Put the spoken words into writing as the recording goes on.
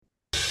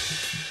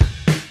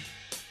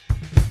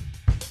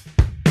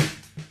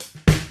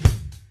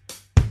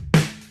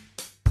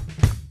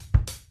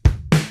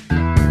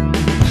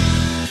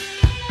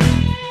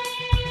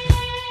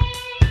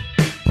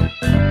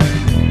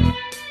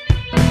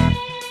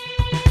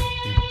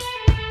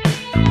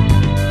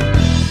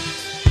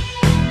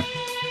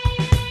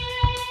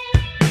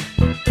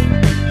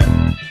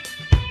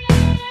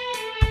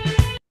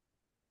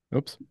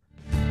Oops.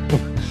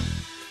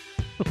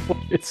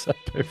 What's up,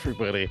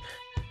 everybody?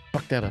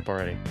 Fuck that up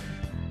already.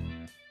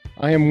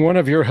 I am one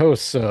of your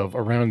hosts of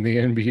Around the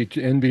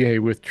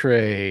NBA with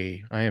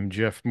Trey. I am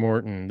Jeff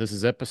Morton. This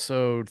is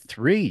episode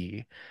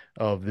 3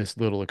 of this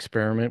little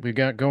experiment we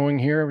got going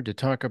here to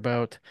talk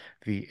about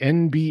the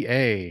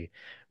NBA.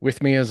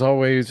 With me, as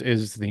always,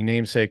 is the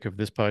namesake of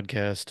this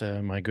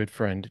podcast, my good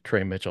friend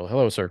Trey Mitchell.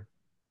 Hello, sir.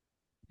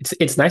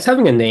 It's nice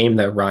having a name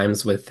that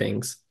rhymes with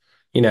things.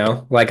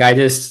 Like I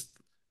just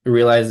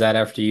realized that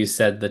after you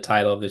said the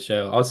title of the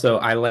show. Also,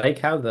 I like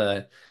how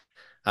the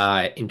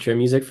intro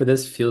music for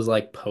this feels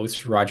like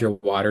post Roger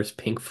Waters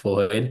Pink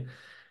Floyd.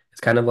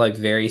 It's kind of like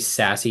very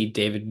sassy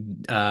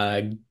David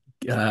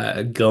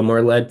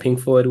Gilmour led Pink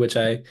Floyd, which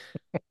I'm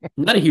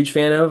not a huge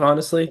fan of,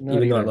 honestly, Not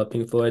even though I either. love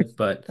Pink Floyd.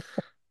 But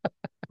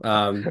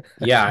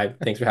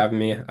thanks for having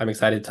me. I'm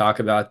excited to talk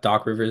about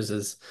Doc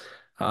Rivers'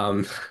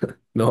 um,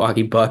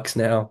 Milwaukee Bucks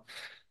now.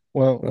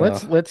 Well,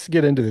 let's Uh, let's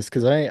get into this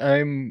because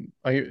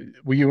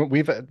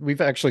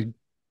we've actually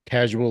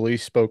casually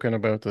spoken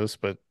about this,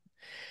 but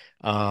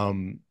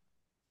um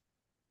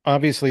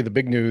obviously the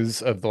big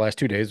news of the last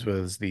 2 days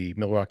was the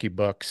Milwaukee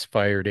Bucks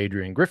fired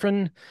Adrian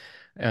Griffin,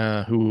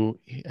 who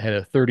had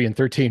a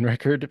 30-13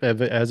 record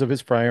as of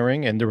his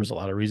firing, and there was a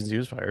lot of reasons he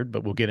was fired,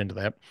 but we'll get into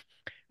that.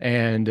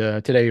 And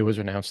today it was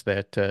announced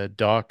that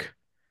Doc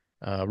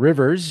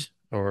Rivers,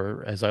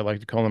 or as I like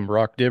to call him,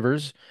 Rock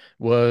Divers,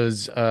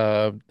 was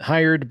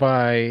hired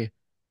by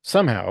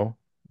somehow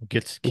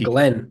gets keep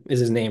Glenn is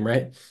his name,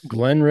 right?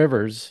 Glenn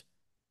Rivers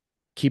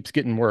keeps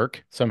getting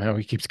work. Somehow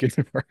he keeps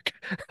getting work.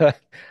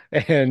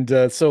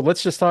 And so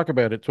let's just talk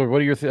about it. So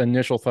what are your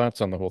initial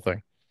thoughts on the whole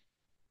thing?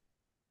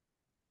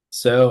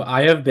 So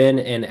I have been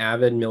an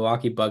avid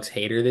Milwaukee Bucks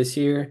hater this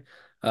year.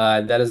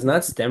 That does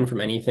not stem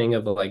from anything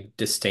of like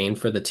disdain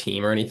for the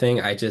team or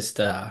anything. I just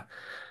I've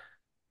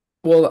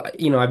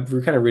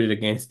kind of rooted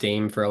against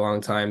Dame for a long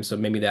time, so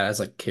maybe that has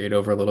like carried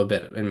over a little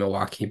bit in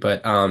Milwaukee.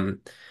 But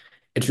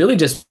it's really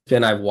just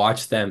been I've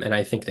watched them and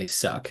I think they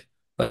suck.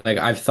 Like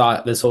I've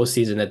thought this whole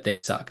season that they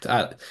sucked.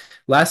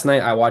 Last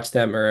night I watched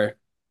them, or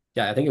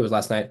yeah, I think it was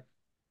last night.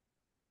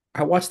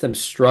 I watched them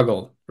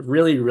struggle,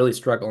 really, really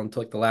struggle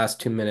until like the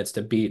last 2 minutes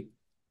to beat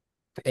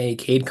a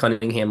Cade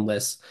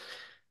Cunningham-less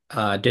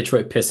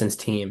Detroit Pistons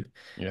team,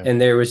 Yeah. and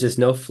there was just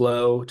no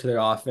flow to their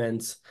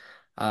offense.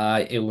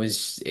 It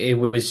was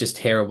just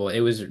terrible. It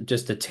was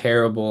just a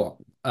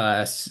terrible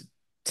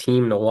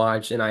team to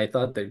watch, and I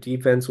thought their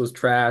defense was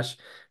trash,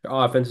 their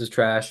offense was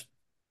trash.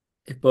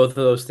 If both of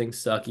those things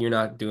suck, you're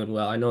not doing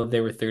well. I know they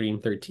were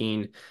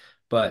 30-13,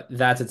 but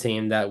that's a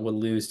team that would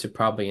lose to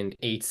probably an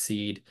 8th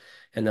seed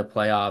in the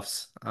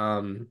playoffs,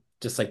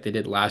 just like they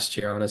did last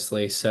year,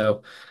 honestly.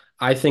 So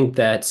I think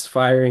that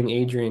firing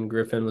Adrian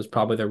Griffin was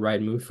probably the right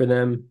move for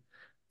them.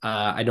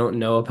 I don't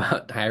know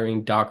about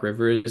hiring Doc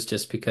Rivers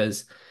just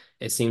because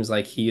it seems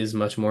like he is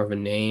much more of a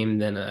name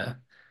than a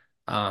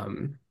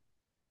um,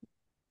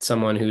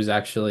 someone who's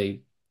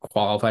actually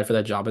qualified for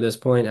that job at this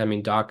point. I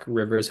mean, Doc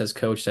Rivers has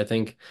coached, I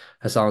think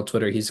I saw on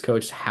Twitter, he's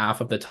coached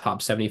half of the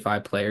top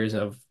 75 players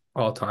of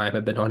all time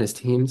have been on his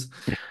teams.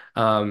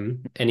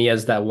 And he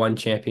has that one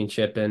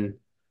championship in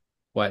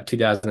what,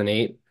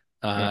 2008,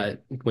 Yeah.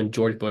 when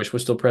George Bush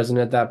was still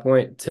president at that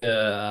point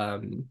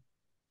to,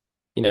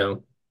 you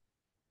know,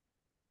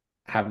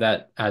 have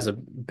that as a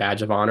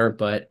badge of honor.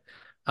 But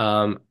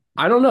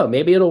I don't know.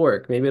 Maybe it'll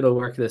work. Maybe it'll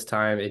work this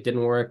time. It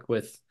didn't work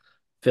with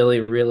Philly,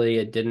 really.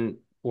 It didn't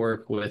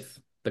work with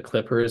the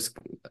Clippers.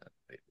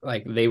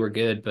 Like they were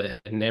good, but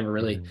it never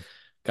really Mhm.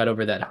 got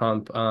over that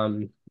hump.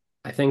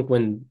 I think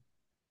when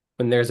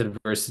there's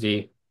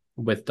adversity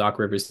with Doc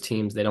Rivers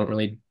teams, they don't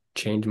really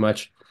change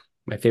much.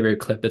 My favorite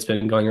clip that's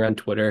been going around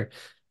Twitter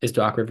is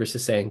Doc Rivers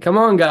is saying, "Come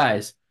on,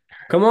 guys,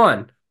 come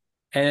on,"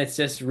 and it's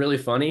just really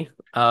funny.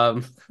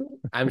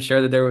 I'm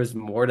sure that there was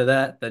more to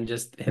that than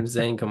just him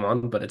saying "come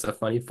on," but it's a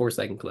funny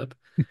 4-second clip.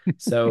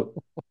 So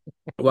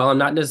while I'm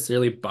not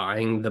necessarily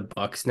buying the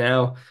Bucks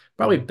now,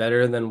 probably Mhm.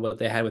 better than what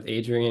they had with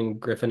Adrian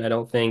Griffin. I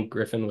don't think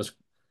Griffin was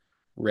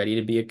ready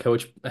to be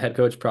a head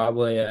coach.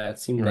 Probably it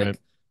seemed Right. like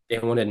they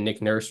wanted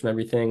Nick Nurse from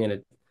everything,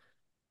 and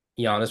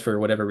Giannis for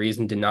whatever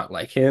reason did not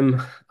like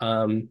him.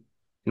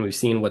 And we've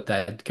seen what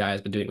that guy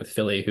has been doing with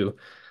Philly, who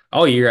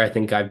all year I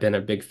think I've been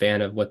a big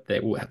fan of what they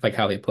like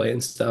how they play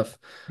and stuff.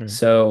 Right.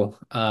 So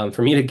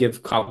for me to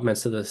give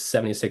compliments to the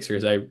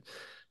 76ers,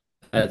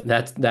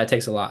 that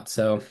takes a lot.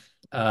 So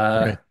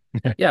uh,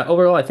 Right. yeah,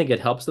 overall I think it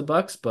helps the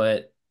Bucks,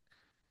 but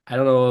I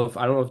don't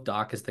know if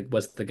Doc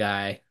was the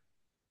guy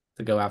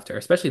to go after,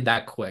 especially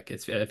that quick.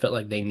 It felt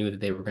like they knew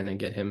that they were going to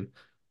get him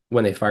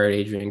when they fired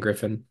Adrian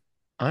Griffin.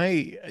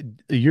 I,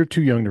 you're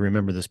too young to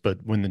remember this,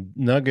 but when the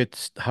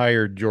Nuggets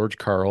hired George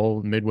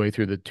Karl midway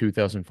through the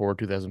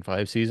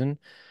 2004-2005 season,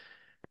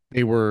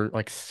 they were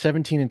like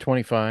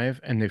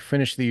 17-25, and they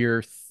finished the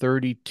year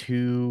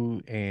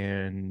 32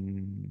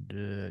 and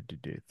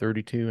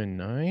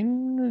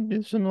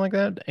 9, something like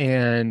that,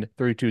 and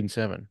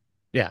 32-7.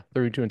 Yeah,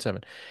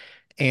 32-7.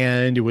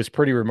 And it was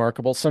pretty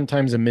remarkable.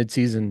 Sometimes a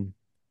midseason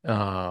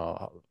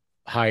uh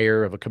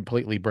hire of a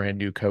completely brand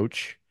new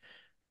coach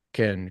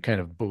can kind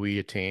of buoy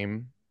a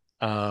team.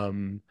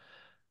 Um,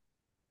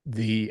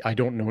 I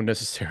don't know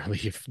necessarily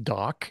if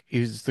Doc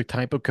is the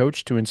type of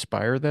coach to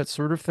inspire that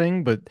sort of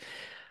thing, but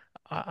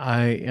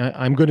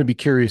I'm going to be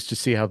curious to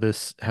see how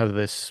this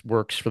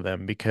works for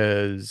them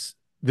because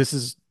this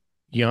is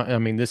yeah, I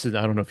mean this is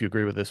I don't know if you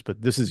agree with this,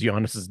 but this is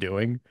Giannis's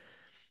doing.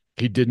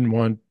 He didn't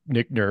want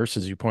Nick Nurse,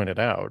 as you pointed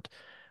out.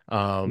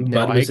 Now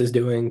Bud was his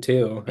doing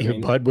too. I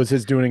mean, Bud was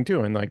his doing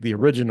too, and like the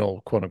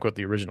original quote unquote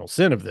the original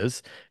sin of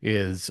this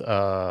is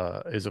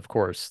of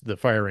course the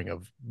firing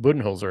of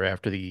Budenholzer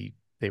after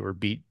they were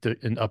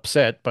and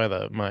upset by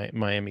the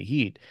Miami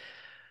Heat.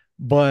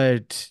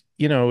 But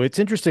it's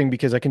interesting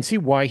because I can see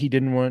why he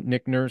didn't want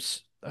Nick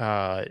Nurse.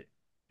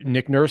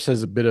 Nick Nurse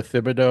has a bit of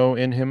Thibodeau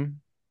in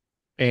him,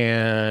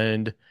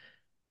 and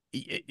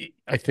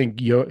I think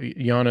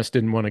Giannis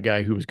didn't want a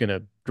guy who was going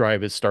to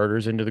drive his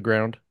starters into the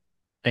ground.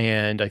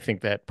 And I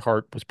think that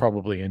part was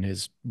probably in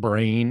his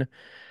brain.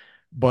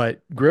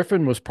 But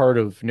Griffin was part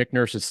of Nick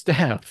Nurse's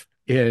staff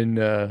in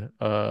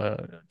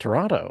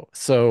Toronto.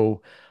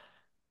 So,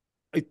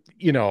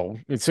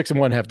 it's six and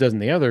one, half dozen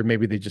the other.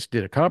 Maybe they just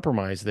did a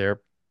compromise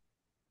there.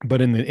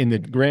 But in the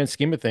grand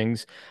scheme of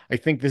things, I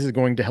think this is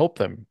going to help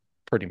them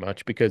pretty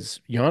much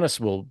because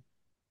Giannis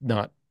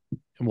not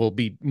will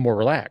be more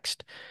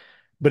relaxed,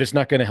 but it's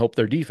not going to help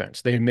their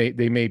defense. They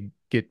may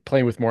get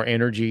play with more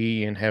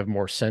energy and have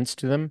more sense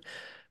to them,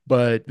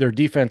 but their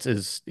defense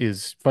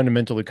is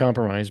fundamentally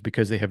compromised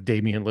because they have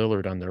Damian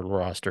Lillard on their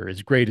roster.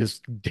 As great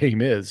as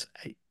Dame is,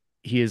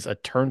 he is a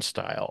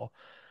turnstile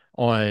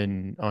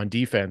on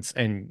defense,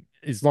 and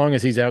as long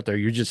as he's out there,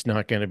 you're just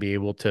not going to be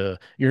able to.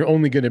 You're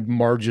only going to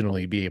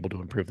marginally be able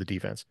to improve the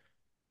defense.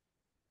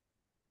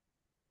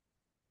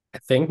 I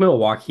think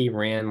Milwaukee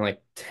ran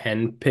like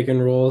 10 pick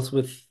and rolls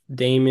with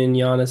Dame and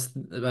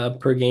Giannis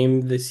per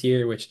game this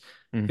year, which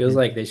feels Hmm.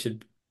 like they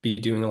should be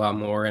doing a lot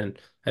more. And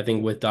I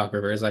think with Doc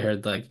Rivers, I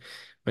heard like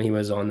when he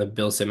was on the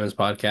Bill Simmons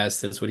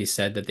podcast, that's what he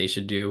said that they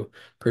should do.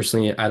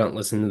 Personally, I don't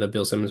listen to the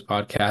Bill Simmons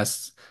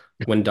podcasts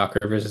when Doc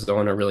Rivers is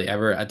on or really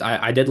ever.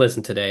 I did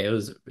listen today. It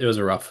was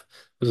a rough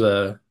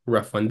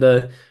one.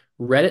 The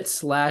Reddit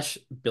slash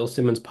Bill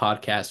Simmons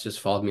podcast just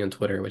followed me on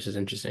Twitter, which is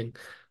interesting.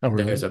 Oh,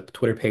 There's really? a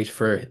Twitter page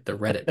for the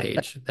Reddit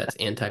page that's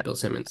anti-Bill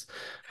Simmons.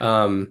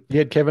 Um, He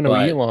had Kevin but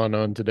O'Elon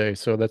on today,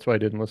 so that's why I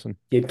didn't listen.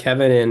 he had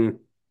Kevin and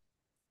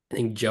I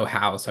think Joe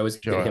House. I always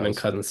Joe get him and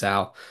House. Cousin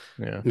Sal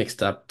Yeah.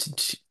 mixed up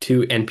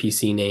two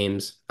NPC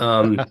names.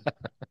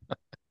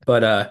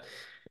 But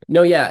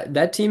no, yeah,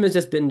 that team has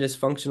just been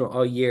dysfunctional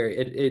all year.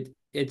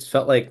 It's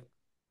felt like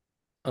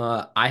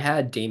I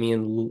had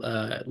Damian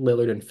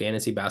Lillard in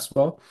fantasy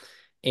basketball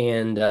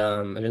and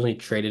eventually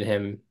traded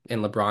him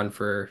and LeBron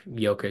for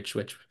Jokic,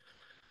 which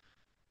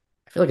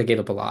I feel like I gave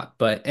up a lot,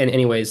 but and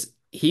anyways,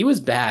 he was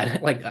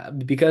bad. Like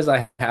because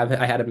I had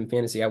him in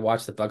fantasy, I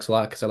watched the Bucks a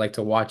lot because I like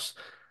to watch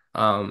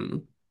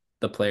um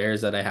the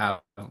players that I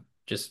have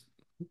just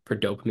for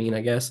dopamine,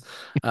 I guess.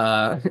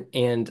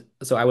 And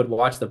so I would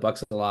watch the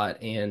Bucks a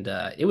lot, and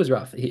it was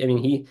rough. I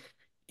mean,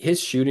 his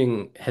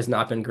shooting has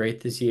not been great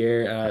this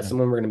year. Yeah.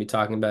 Someone we're going to be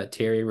talking about,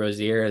 Terry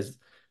Rozier, has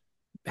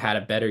had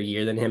a better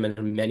year than him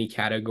in many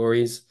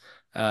categories.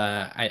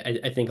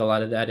 I think a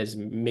lot of that is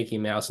Mickey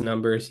Mouse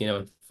numbers,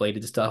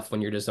 inflated stuff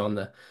when you're just on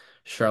the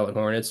Charlotte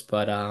Hornets.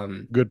 But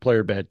Good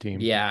player, bad team.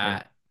 Yeah.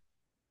 yeah,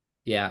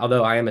 yeah.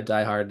 Although I am a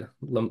diehard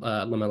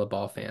LaMelo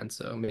Ball fan,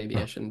 so maybe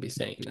I shouldn't be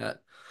saying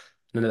that.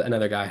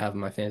 Another guy I have on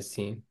my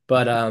fantasy team,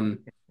 but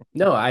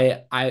no,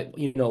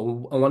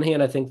 on one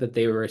hand, I think that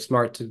they were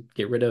smart to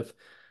get rid of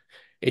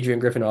Adrian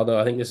Griffin. Although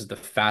I think this is the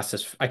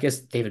fastest. I guess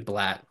David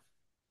Blatt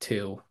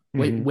too.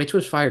 Wait, Hmm. which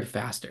was fired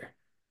faster?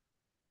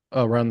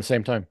 Around the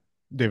same time,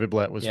 David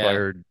Blatt was Yeah.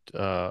 fired.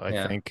 I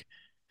Yeah, think.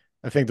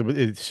 I think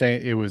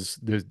it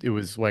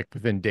was like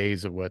within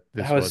days of what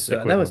that this was was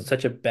equivalent.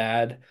 such a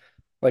bad.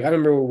 Like I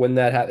remember when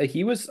that happened.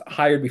 He was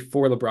hired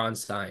before LeBron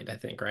signed, I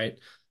think, right?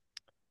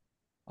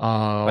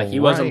 Like he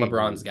wasn't Right.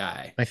 LeBron's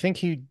guy. I think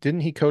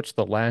he coach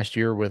the last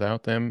year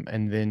without them,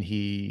 and then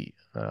he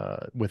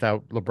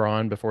without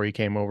LeBron before he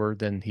came over.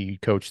 Then he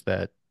coached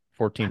that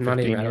 14, I'm not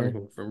even. 15 I don't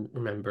year. even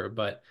remember,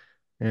 but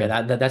yeah,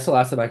 Yeah. that's the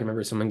last time I can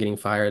remember someone getting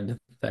fired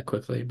that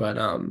quickly. But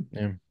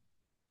Yeah.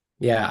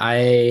 yeah,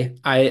 I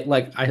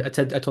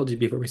told you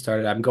before we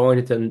started. I'm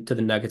going to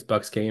the Nuggets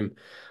Bucks game,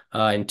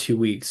 in 2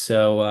 weeks.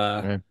 So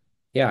Yeah.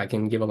 yeah, I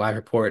can give a live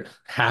report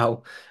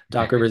how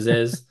Doc Rivers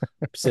is.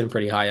 Sitting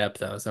pretty high up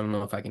though, so I don't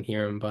know if I can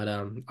hear him, but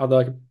although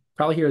I could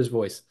probably hear his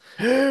voice.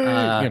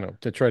 Uh,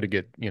 To try to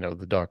get,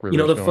 the Doc Rivers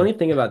the going. funny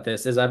thing about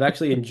this is I've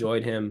actually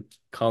enjoyed him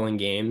calling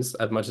games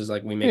as much as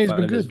like we Yeah, make he's fun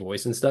been of his good.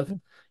 voice and stuff.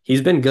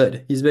 He's been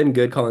good. He's been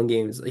good calling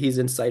games. He's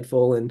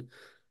insightful and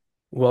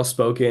well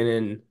spoken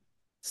and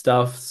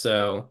stuff.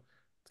 So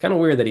it's kind of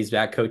weird that he's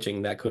back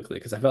coaching that quickly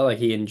because I felt like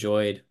he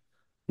enjoyed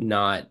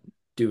not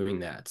doing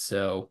that.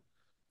 So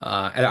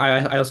and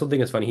I also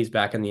think it's funny he's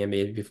back in the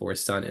NBA before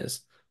his son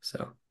is.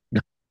 So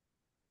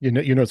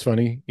It's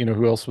funny. You know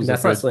who else and was a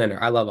that's not good,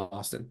 slander. I love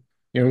Austin.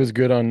 who was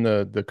good on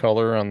the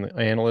color on the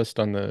analyst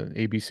on the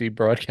ABC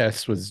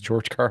broadcast was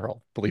George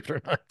Carl, believe it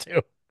or not,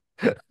 too.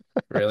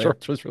 Really?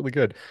 Shorts was really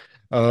good.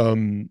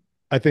 Um,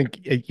 I think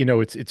you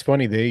know it's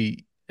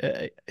funny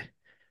uh,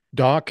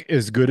 Doc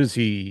as good as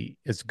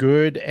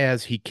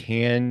he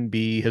can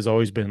be has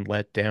always been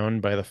let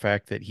down by the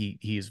fact that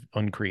he's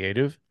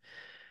uncreative.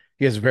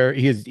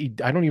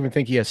 I don't even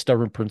think he has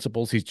stubborn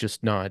principles. He's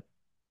just not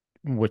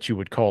what you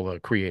would call a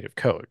creative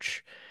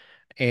coach.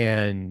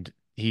 And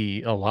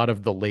a lot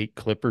of the late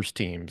Clippers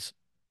teams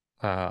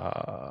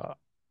uh,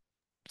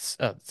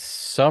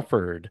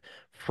 suffered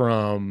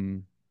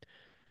from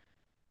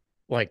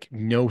like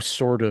no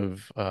sort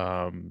of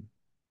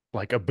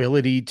like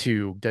ability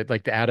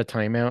like to add a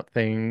timeout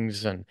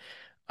things, and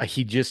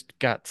he just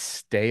got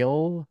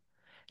stale,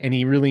 and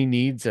he really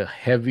needs a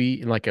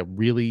heavy, like a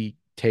really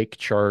take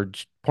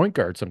charge point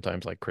guard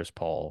sometimes, like Chris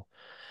Paul,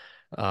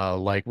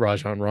 like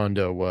Rajon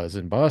Rondo was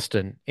in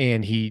Boston.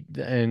 And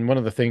one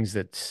of the things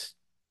that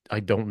I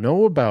don't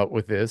know about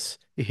with this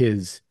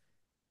is,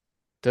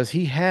 does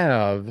he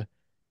have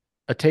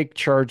a take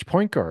charge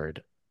point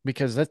guard?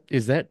 Because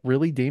that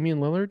really Damian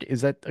Lillard?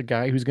 Is that a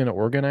guy who's going to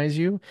organize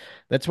you?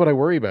 That's what I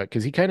worry about,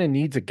 because he kind of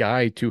needs a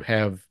guy to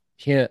have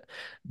him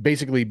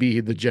basically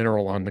be the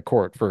general on the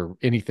court for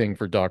anything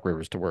for Doc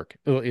Rivers to work,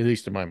 at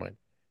least in my mind.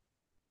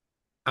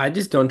 I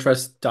just don't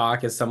trust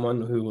Doc as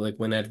someone who, like,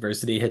 when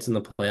adversity hits in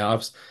the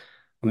playoffs,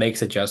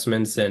 makes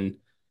adjustments and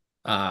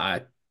uh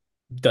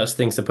does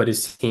things to put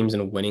his teams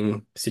in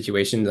winning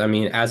situations. I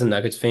mean, as a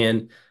Nuggets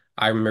fan,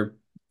 I remember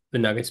the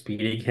Nuggets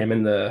beating him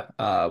in the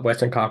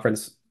Western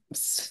Conference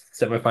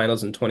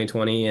semifinals in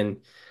 2020,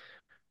 and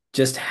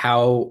just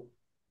how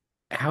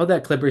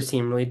that Clippers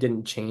team really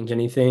didn't change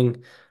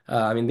anything.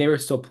 I mean, they were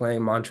still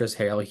playing Montrezl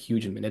Harrell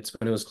huge minutes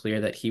when it was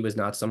clear that he was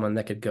not someone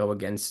that could go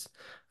against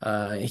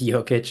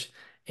Jokic.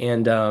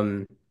 And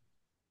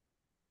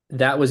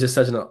that was just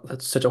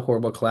such a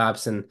horrible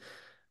collapse. And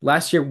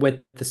last year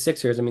with the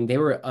Sixers, I mean, they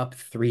were up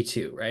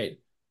 3-2, right?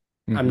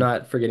 I'm Hmm.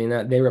 not forgetting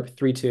that. They were up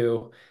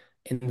 3-2,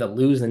 and to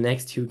lose the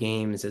next two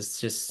games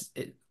is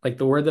like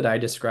the word that I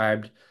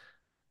described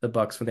the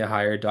Bucks when they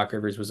hired Doc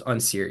Rivers was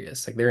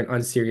unserious. Like they're an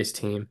unserious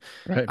team.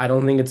 Right. I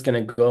don't think it's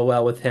gonna go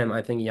well with him.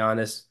 I think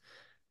Giannis,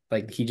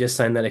 like he just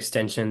signed that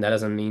extension. That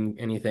doesn't mean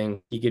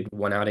anything. He could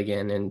one out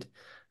again. And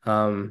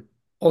um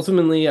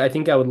ultimately I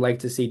think I would like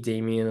to see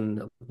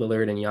Damian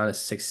Lillard and Giannis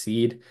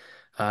succeed.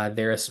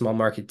 They're a small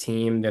market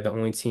team. They're the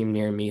only team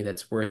near me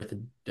that's worth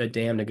a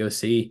damn to go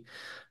see.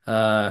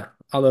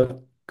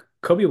 Although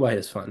Kobe White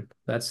is fun.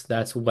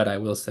 That's what I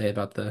will say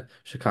about the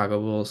Chicago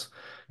Bulls.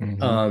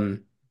 Hmm.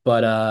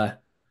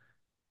 But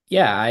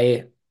yeah,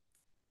 I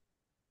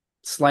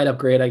slight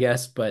upgrade, I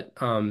guess, but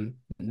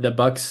the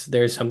Bucks,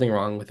 there's something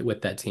wrong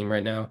with that team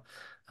right now.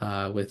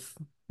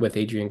 With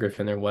Adrian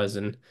Griffin there was,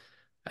 and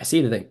I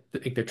see that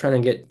they're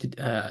trying to get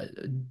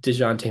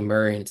DeJounte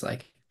Murray, and it's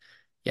like,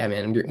 yeah,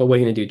 man, what are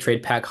you gonna do?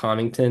 Trade Pat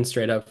Connaughton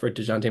straight up for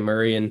DeJounte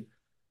Murray and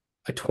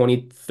a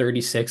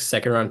 2036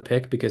 second round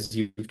pick because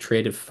you've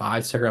traded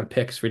 5 second round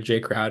picks for Jay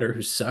Crowder,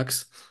 who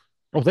sucks.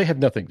 Well, they have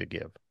nothing to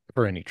give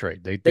for any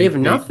trade. They have They sold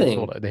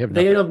nothing. it. They have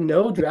They nothing. have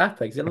no draft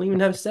picks. They don't even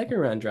have second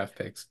round draft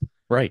picks.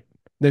 Right.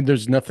 Then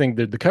there's nothing.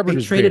 The They cupboard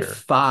is traded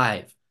bare.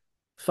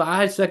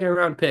 five second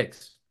round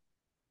picks,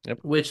 Yep.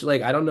 which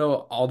like I don't know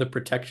all the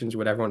protections you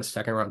would ever want a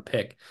second round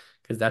pick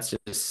because that's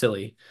just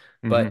silly.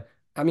 Hmm. But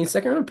I mean,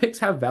 second round picks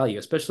have value,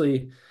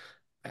 especially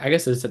I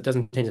guess it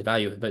doesn't change the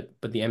value, but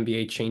the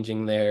NBA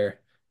changing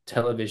their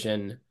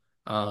television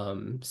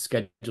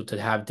schedule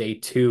to have day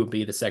two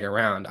be the second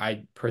round.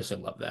 I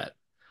personally love that.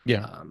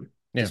 Yeah.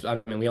 Yeah. Just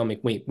I mean, we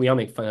all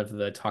make fun of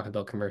the Taco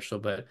Bell commercial,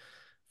 but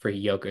for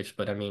Jokic.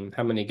 But I mean,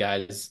 how many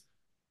guys?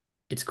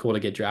 It's cool to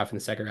get drafted in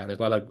the second round. There's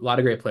a lot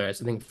of great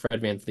players. I think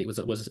Fred VanVleet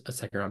was a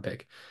second round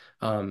pick.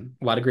 A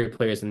lot of great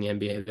players in the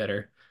NBA that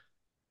are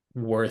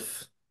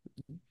worth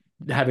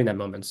having that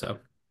moment. So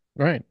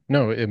Right.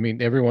 No, I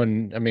mean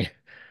everyone. I mean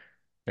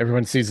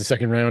everyone sees the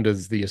second round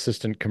as the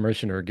assistant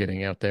commissioner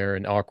getting out there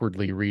and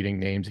awkwardly reading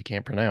names he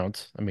can't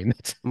pronounce. I mean,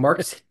 that's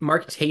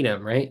Mark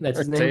Tatum, right? That's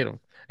his Mark name. Tatum.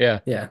 Yeah,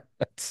 Yeah.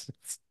 it's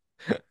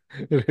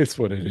it is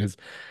what it is.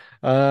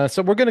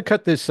 So we're going to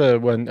cut this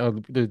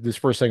this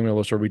first segment a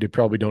little short.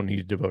 Probably don't need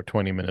to devote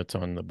 20 minutes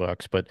on the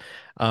Bucks, but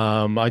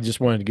I just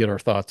wanted to get our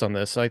thoughts on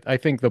this. I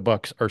think the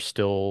Bucks are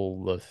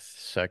still the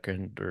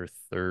second or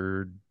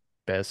third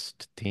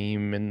best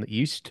team in the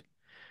East.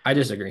 I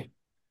disagree.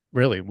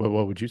 Really?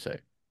 What would you say?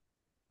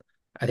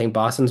 I think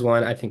Boston's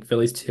one. I think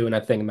Philly's two, and I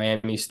think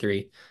Miami's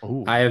three.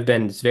 I Oh, have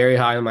been very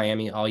high on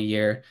Miami all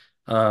year.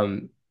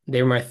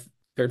 They were my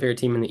third favorite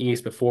team in the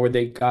East before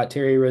they got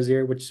Terry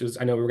Rozier, which was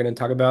I know we were going to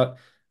talk about.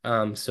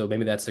 So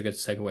maybe that's a good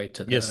segue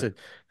to yes, the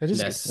that is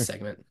good. next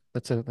segment.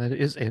 That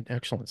is an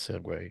excellent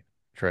segue,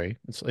 Trey.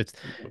 It's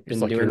Been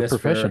like doing you're a this for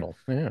professional.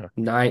 Yeah.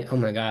 oh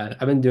my God.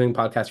 I've been doing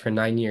podcasts for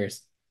 9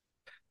 years.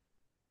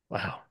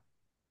 Wow.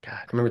 God.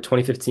 I remember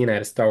 2015, I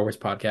had a Star Wars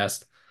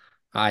podcast.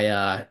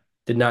 I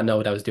did not know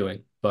what I was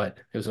doing, but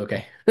it was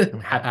okay.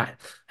 Oh, Had, yeah. I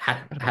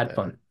had, Forgot about had that.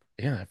 fun.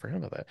 Yeah, I forgot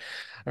about that.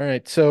 All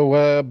right.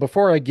 So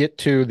before I get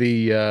to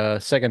the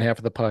second half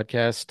of the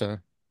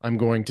podcast, I'm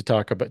going to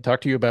talk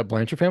to you about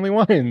Blanchard Family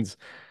Wines.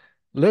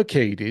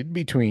 Located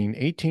between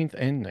 18th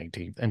and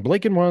 19th and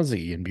Blake and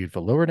Wazee in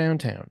beautiful lower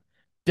downtown,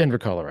 Denver,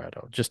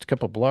 Colorado, just a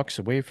couple blocks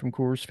away from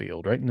Coors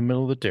Field, right in the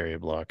middle of the dairy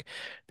block.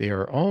 They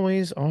are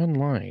always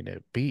online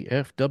at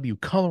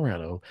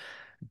bfwcolorado.com.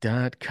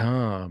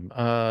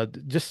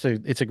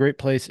 It's a great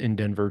place in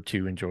Denver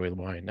to enjoy the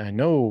wine. I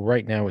know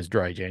right now is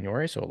dry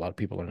January, so a lot of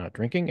people are not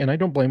drinking, and I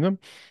don't blame them.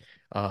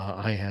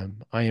 I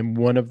am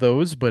one of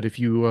those, but if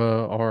you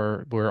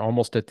we're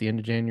almost at the end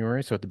of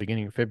January, so at the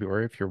beginning of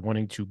February, if you're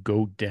wanting to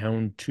go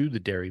down to the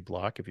dairy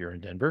block, if you're in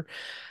Denver,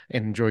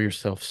 and enjoy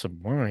yourself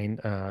some wine,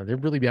 they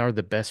really are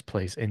the best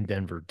place in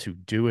Denver to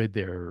do it.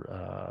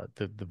 The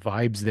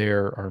vibes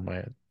there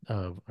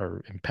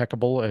are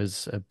impeccable,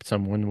 as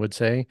someone would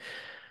say.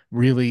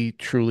 Really,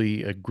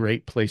 truly a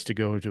great place to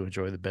go to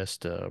enjoy the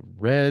best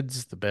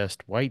reds, the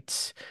best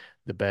whites,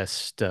 the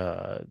best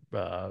blends,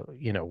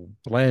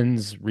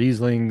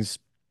 Rieslings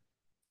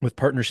with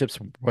partnerships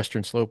with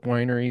Western Slope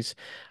wineries,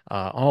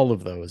 all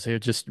of those. They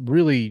just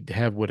really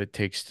have what it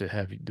takes to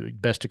have the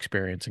best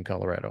experience in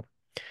Colorado.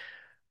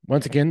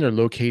 Once again, they're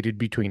located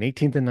between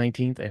 18th and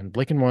 19th and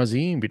Blake and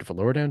Wazee in beautiful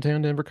lower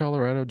downtown Denver,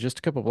 Colorado, just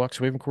a couple blocks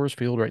away from Coors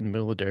Field, right in the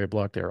middle of the dairy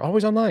block. They're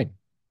always online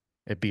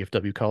at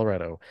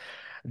bfwcolorado.com.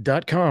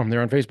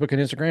 They're on Facebook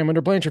and Instagram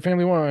under Blanchard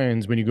Family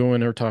Wines. When you go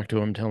in or talk to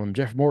them, tell them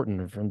Jeff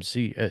Morton from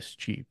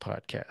CSG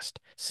Podcast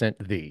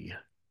sent thee.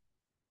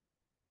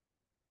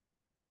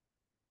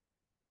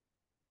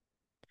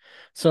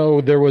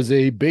 So there was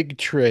a big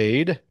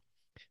trade,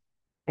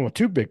 well,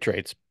 two big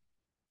trades.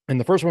 And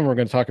the first one we're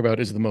going to talk about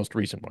is the most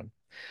recent one.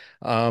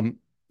 Um,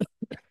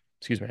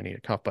 excuse me, I need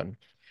a cough button.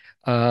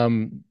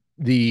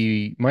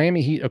 The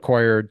Miami Heat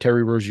acquired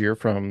Terry Rozier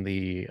from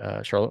the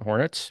Charlotte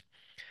Hornets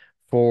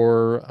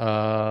for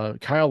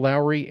Kyle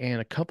Lowry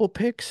and a couple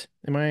picks.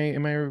 Am I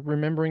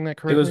remembering that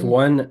It was correctly?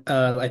 one,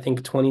 I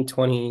think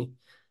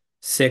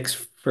 2026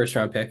 first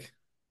round pick.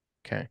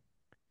 Okay.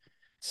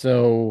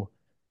 So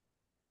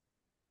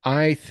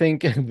I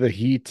think the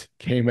Heat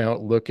came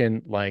out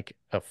looking like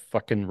a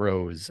fucking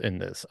rose in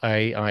this.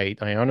 I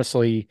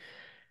honestly,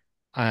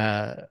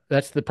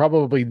 that's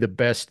probably the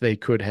best they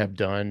could have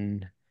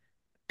done,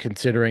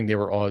 considering they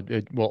were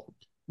well,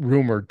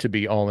 rumored to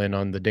be all in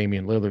on the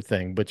Damian Lillard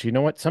thing. But you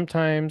know what?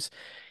 Sometimes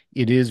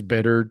it is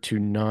better to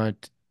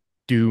not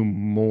do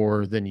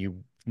more than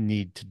you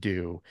need to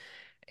do.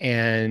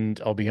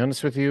 And I'll be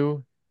honest with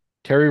you,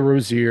 Terry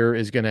Rozier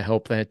is going to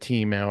help that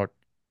team out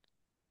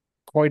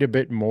quite a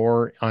bit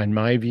more, on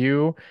my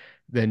view,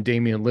 than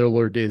Damian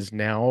Lillard is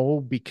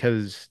now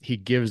because he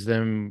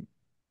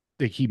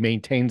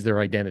maintains their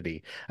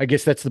identity. I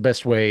guess that's the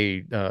best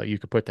way you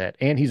could put that.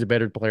 And he's a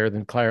better player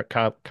than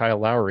Kyle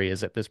Lowry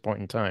is at this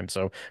point in time.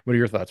 So, what are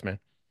your thoughts, man?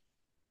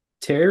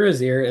 Terry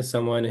Rozier is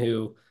someone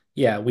who,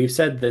 yeah, we've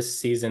said this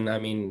season, I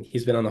mean,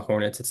 he's been on the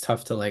Hornets. It's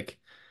tough to like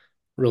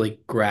really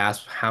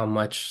grasp how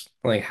much,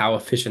 like how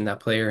efficient that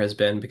player has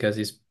been because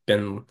he's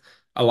been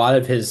a lot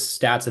of his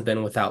stats have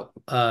been without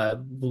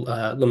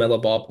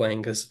LaMelo Ball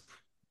playing because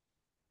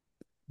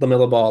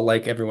LaMelo Ball,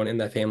 like everyone in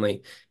that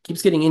family,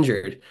 keeps getting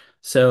injured.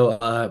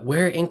 So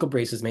wear ankle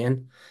braces,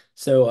 man.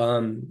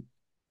 So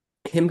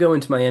him going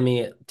to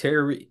Miami,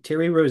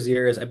 Terry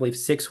Rozier is, I believe,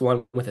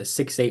 6'1" with a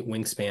 6'8"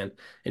 wingspan.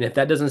 And if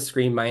that doesn't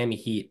scream Miami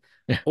Heat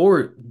Yeah.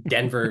 or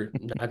Denver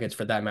Nuggets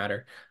for that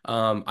matter,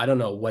 I don't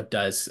know what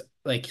does.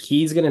 Like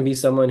he's gonna be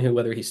someone who,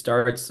 whether he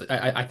starts,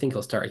 I think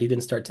he'll start. He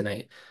didn't start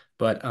tonight,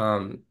 but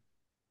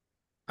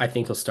I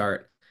think he'll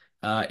start.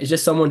 It's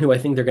just someone who I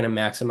think they're going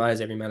to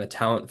maximize every amount of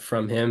talent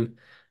from him.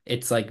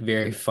 It's like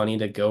very funny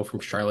to go from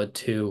Charlotte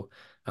to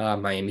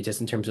Miami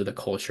just in terms of the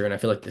culture, and I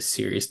feel like the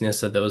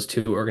seriousness of those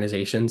two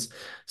organizations.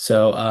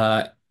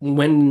 So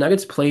when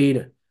Nuggets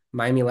played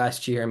Miami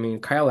last year, I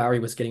mean Kyle Lowry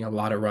was getting a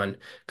lot of run.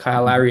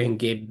 Kyle Mhm. Lowry and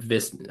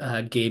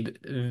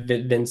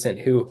Vincent,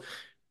 who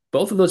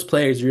both of those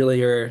players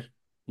really are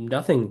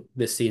nothing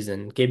this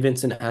season. Gabe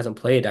Vincent hasn't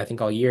played, I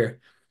think, all year.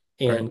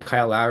 Right. And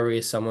Kyle Lowry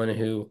is someone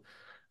who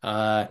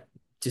uh,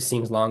 just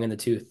seems long in the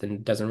tooth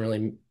and doesn't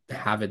really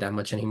have it that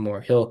much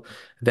anymore. He'll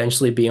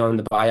eventually be on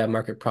the buyout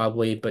market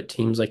probably, but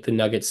teams like the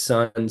Nuggets,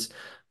 Suns,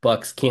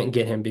 Bucks can't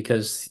get him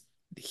because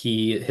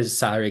his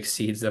salary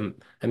exceeds the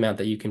amount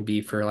that you can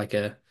be for like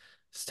a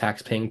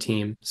tax-paying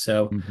team.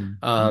 So Hmm.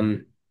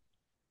 um,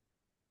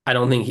 I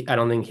don't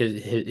think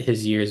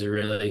his years are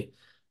really.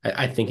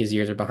 I think his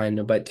years are behind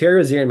him. But Terry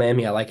Rozier in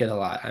Miami, I like it a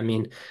lot. I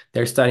mean,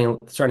 they're starting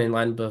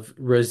lineup of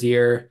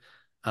Rozier,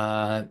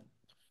 uh,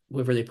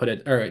 wherever they put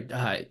it, or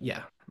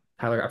yeah,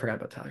 Tyler. I forgot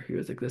about Tyler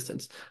Hero's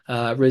existence.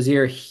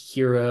 Rozier,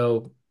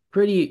 Hero,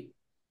 pretty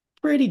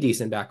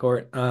decent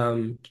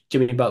backcourt.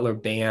 Jimmy Butler,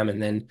 Bam,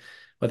 and then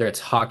whether it's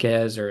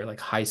Hawkes or like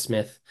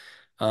Highsmith,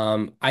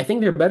 I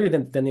think they're better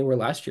than they were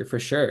last year for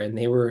sure. And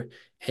they were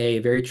a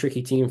very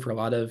tricky team for a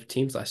lot of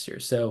teams last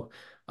year. So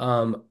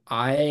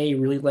I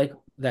really like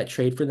that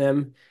trade for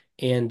them.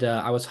 And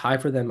I was high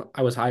for them.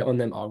 I was high on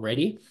them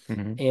already.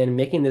 Hmm. And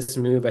making this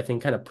move, I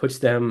think, kind of puts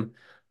them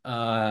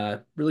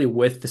really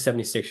with the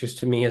 76ers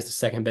to me as the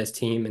second best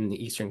team in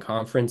the Eastern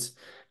Conference.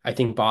 I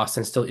think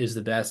Boston still is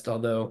the best,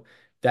 although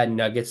that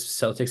Nuggets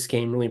Celtics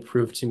game really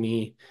proved to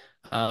me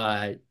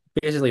Uh,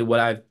 Basically,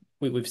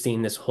 we've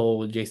seen this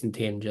whole Jason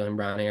Tatum, Jaylen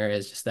Brown era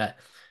is just that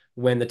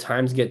when the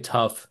times get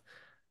tough,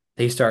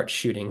 they start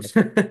shooting.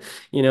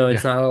 Yeah.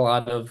 It's not a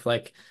lot of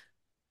like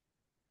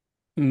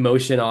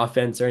motion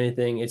offense or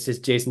anything. It's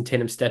just Jason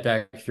Tatum step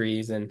back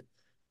threes, and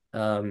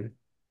um,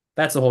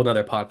 that's a whole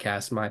nother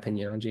podcast, in my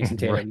opinion, on Jason Right.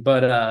 Tatum.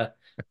 But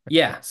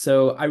yeah,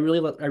 so I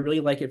really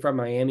like it from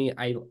Miami.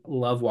 I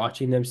love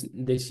watching them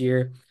this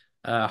year.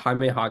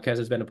 Jaime Jaquez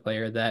has been a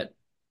player that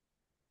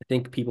I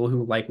think people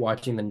who like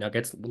watching the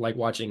Nuggets like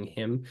watching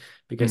him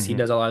because he Hmm.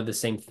 does a lot of the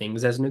same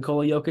things as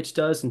Nikola Jokic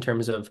does in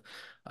terms of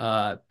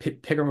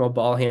pick and roll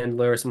ball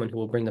handler, someone who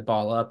will bring the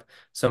ball up,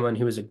 someone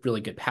who is a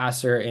really good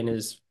passer and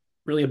is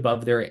really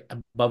above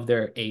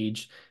their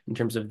age in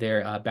terms of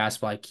their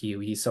basketball IQ.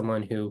 He's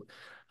someone who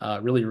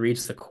really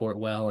reads the court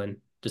well and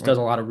just Right. does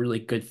a lot of really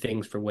good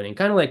things for winning,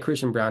 kind of like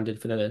Christian Brown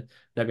did for the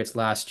Nuggets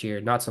last year.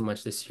 Not so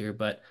much this year,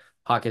 but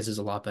Hawkins is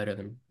a lot better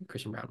than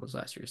Christian Brown was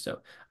last year. So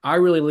I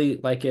really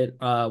like it.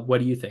 What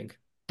do you think?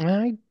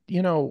 As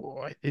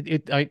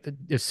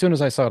soon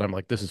as I saw it, I'm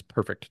like, this is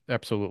perfect.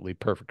 Absolutely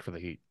perfect for the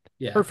Heat.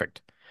 Yeah.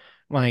 Perfect.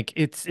 Like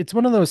it's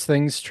one of those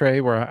things,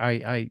 Trey, where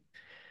I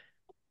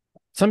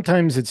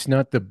sometimes it's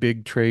not the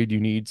big trade you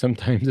need.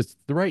 Sometimes it's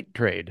the right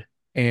trade.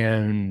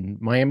 And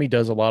Miami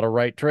does a lot of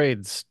right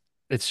trades.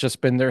 It's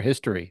just been their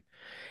history.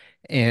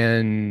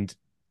 And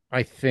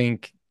I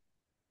think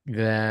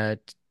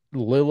that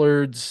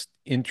Lillard's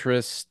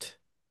interest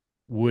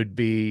would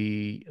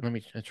be, let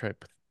me try to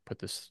put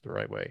this the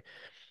right way.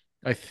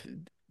 I th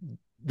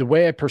The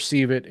way I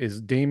perceive it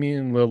is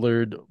Damian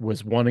Lillard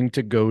was wanting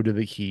to go to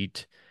the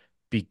Heat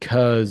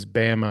because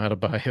Bam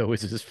Adebayo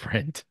is his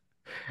friend,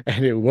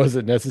 and it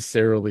wasn't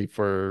necessarily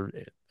for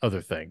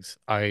other things.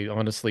 I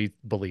honestly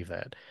believe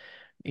that.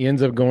 He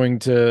ends up going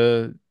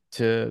to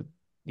the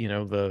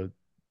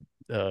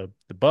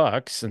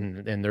Bucks,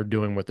 and they're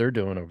doing what they're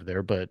doing over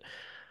there, but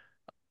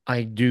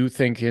I do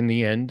think in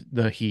the end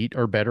the Heat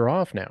are better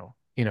off now.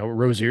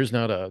 Rozier's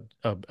not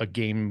a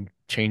game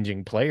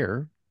changing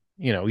player.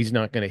 He's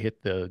not going to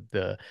hit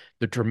the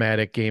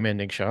dramatic game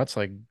ending shots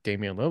like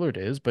Damian Lillard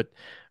is, but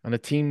on a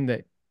team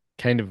that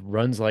kind of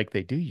runs like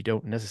they do, you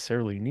don't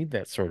necessarily need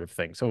that sort of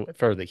thing. So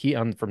for the Heat,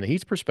 from the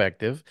Heat's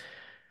perspective,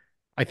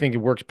 I think it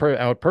works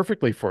out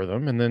perfectly for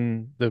them. And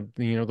then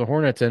the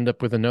Hornets end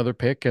up with another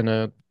pick and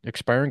a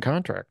expiring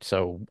contract.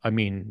 So I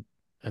mean,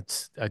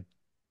 it's a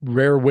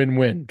rare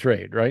win-win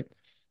trade, right?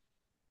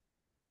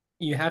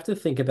 You have to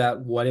think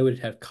about what it would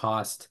have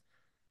cost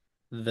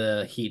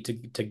the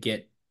Heat to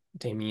get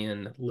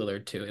Damian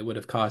Lillard to. It would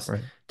have cost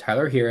Right.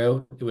 Tyler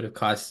Hero, it would have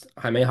cost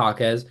Jaime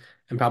Jaquez,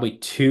 and probably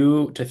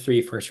 2 to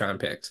 3 first round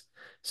picks.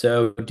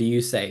 So do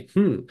you say,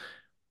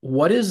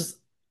 what is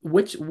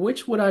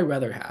which would I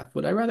rather have?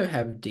 Would I rather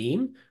have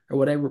Dame or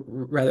would I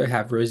rather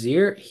have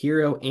Rozier,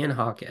 Hero, and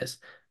Hawkes?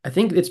 I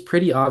think it's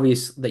pretty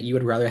obvious that you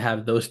would rather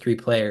have those three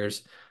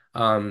players.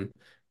 Um,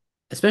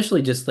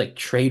 Especially just like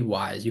trade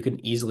wise,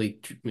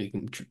 like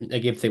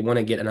if they want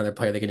to get another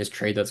player, they can just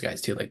trade those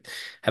guys too. Like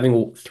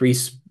having three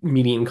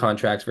medium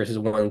contracts versus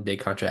one big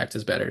contract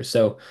is better.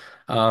 So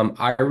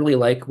I really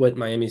like what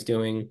Miami's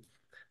doing.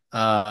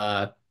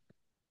 Uh,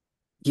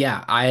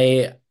 yeah,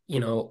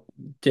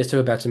 just to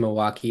go back to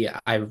Milwaukee,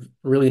 I've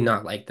really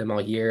not liked them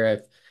all year.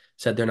 I've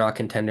said they're not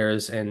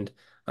contenders, and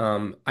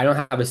I don't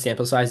have a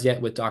sample size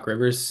yet with Doc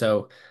Rivers,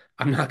 so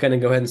I'm not going to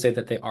go ahead and say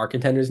that they are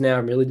contenders now.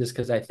 Really, just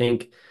because I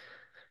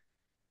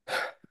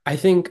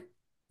think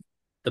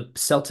the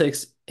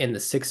Celtics and the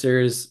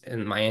Sixers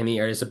and Miami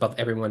are just above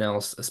everyone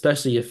else,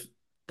 especially if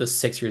the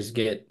Sixers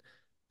get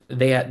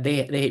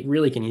they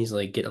really can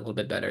easily get a little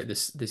bit better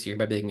this year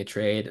by making a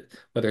trade,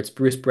 whether it's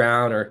Bruce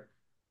Brown or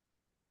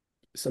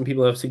some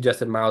people have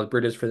suggested Miles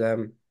Bridges for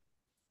them.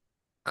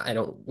 I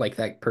don't like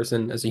that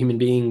person as a human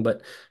being,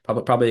 but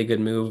probably a good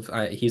move.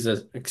 He's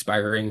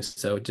expiring,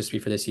 so just be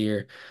for this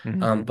year.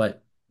 Hmm.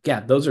 But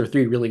yeah, those are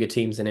three really good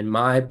teams, and in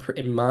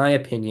my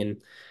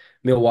opinion,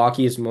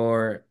 Milwaukee is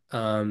more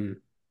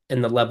in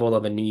the level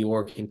of a New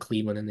York and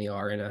Cleveland than they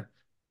are in a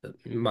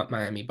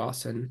Miami,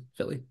 Boston,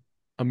 Philly.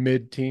 A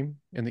mid team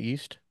in the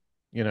East,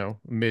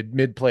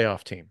 mid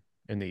playoff team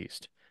in the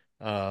East.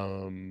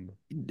 Um,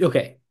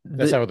 Okay,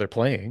 that's how they're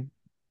playing.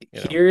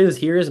 here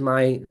is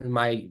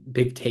my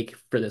big take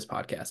for this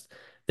podcast.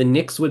 The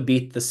Knicks would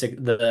beat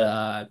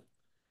the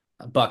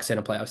Bucks in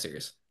a playoff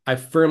series. I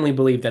firmly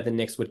believe that the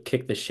Knicks would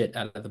kick the shit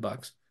out of the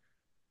Bucks.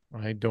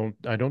 I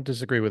don't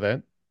disagree with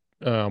that.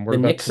 We're The about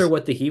Knicks to are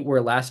what the Heat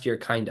were last year,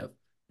 kind of.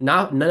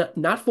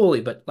 Not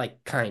fully, but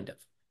like kind of.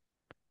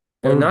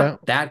 They're we're about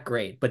not that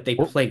great, but they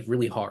we're, played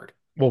really hard.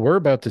 we're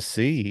about to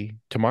see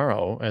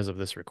tomorrow, as of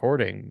this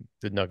recording,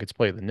 the Nuggets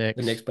play the The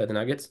Knicks Knicks. play the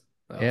Nuggets.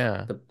 Oh,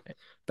 Yeah. the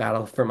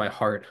battle for my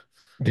heart.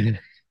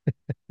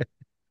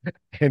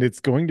 And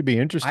it's going to be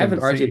I interesting have an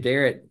to RJ see.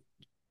 Barrett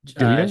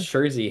Do you?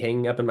 jersey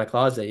hanging up in my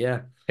closet.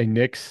 Yeah. A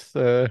Knicks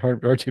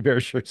Archie Bear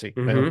jersey.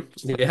 Well,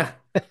 Yeah.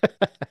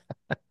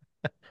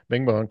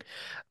 bing bong.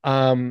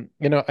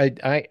 You know,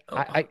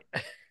 Oh,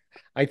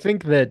 I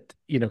think that,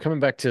 coming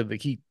back to the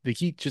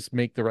Heat just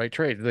make the right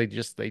trade.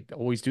 They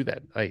always do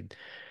that.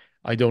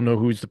 I don't know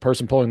who's the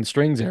person pulling the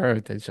strings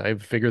there. I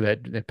figure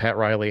that Pat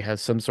Riley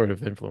has some sort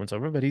of influence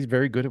over him, but he's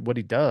very good at what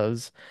he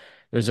does.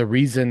 There's a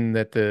reason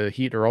that the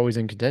Heat are always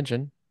in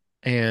contention,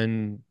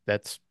 and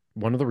that's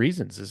one of the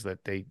reasons is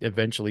that they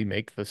eventually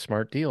make the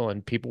smart deal,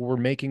 and people were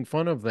making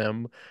fun of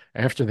them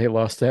after they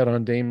lost out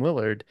on Dame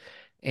Lillard.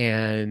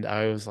 And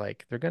I was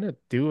like, they're gonna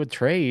do a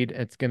trade.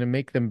 It's gonna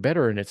make them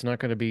better, and it's not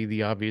gonna be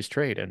the obvious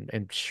trade.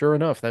 And sure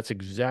enough, that's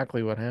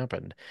exactly what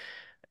happened.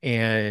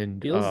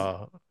 And Feels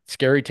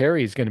Scary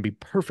Terry is going to be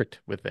perfect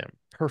with them.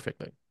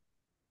 Perfectly.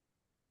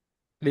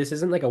 this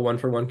isn't like a one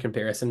for one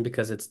comparison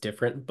because it's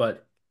different,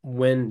 but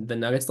when the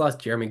Nuggets lost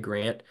Jeremy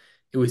Grant,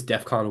 it was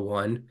DEFCON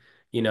 1.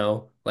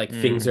 Like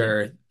things Hmm.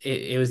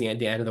 it was the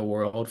end of the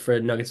world for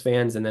Nuggets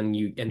fans, and then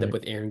you end up Right.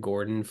 with Aaron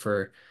Gordon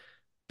for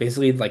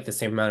basically like the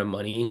same amount of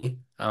money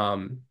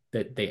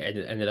that they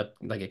ended up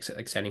like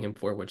extending him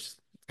for, which is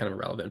kind of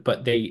irrelevant.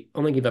 But they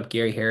only gave up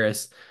Gary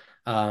Harris,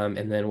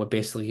 and then what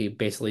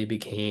basically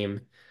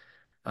became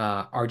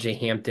RJ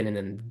Hampton, and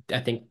then I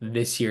think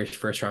this year's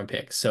first round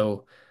pick.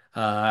 So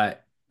uh,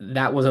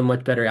 that was a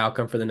much better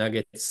outcome for the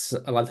Nuggets.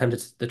 A lot of times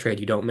it's the trade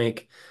you don't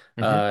make.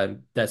 Hmm.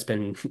 That's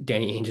been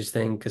Danny Ainge's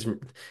thing. Because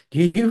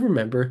do you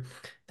remember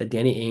that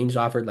Danny Ainge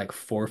offered like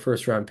four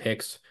first round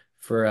picks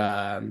for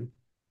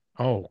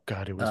Oh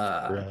God, it was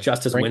for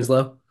Justice Frank.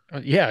 Winslow?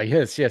 Yeah,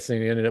 yes, yes.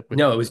 And he ended up with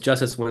No, it was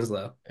Justice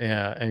Winslow.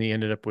 yeah, and he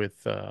ended up with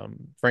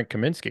Frank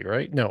Kaminsky,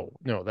 right? No,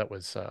 no, that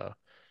was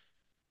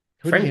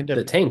who did he end Frank up?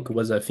 the Tank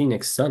was a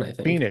Phoenix Sun, I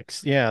think.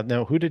 Phoenix. Yeah,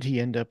 no, who did he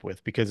end up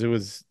with? Because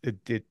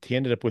he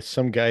ended up with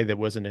some guy that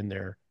wasn't in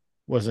there,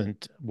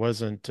 wasn't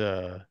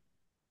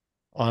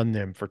on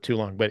them for too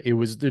long. But it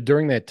was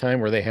during that time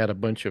where they had a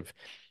bunch of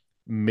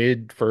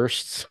mid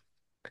firsts.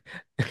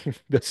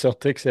 The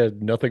Celtics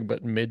had nothing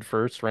but mid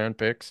first round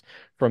picks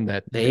from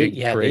that big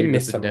They trade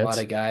with the missed on a lot Nets.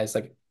 of guys.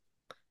 Like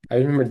I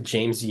remember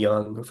James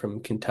Young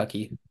from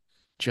Kentucky.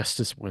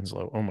 Justice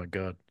Winslow. Oh my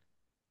God.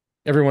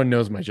 Everyone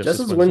knows my Justice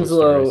Justice Winslow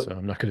story, Winslow so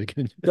I'm not going to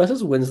get into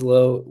Justice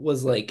Winslow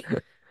was like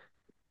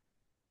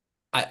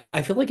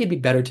I feel like he'd be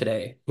better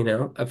today.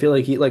 I feel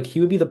like he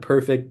would be the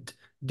perfect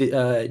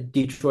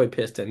Detroit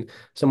Piston,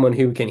 someone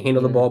who can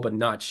handle the ball it. but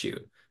not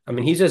shoot. I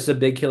mean, he's just a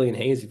big Killian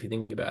Hayes if you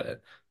think about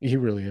it. He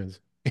really is.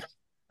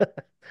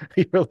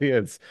 He really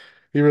is.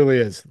 He really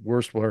is.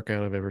 Worst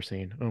workout I've ever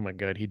seen. Oh my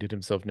God, he did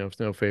himself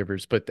no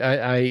favors. But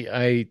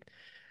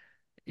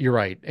you're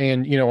right.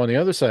 And on the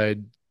other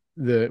side,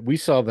 we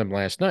saw them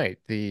last night.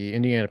 The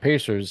Indiana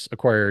Pacers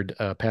acquired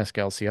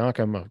Pascal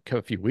Siakam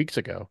a few weeks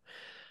ago.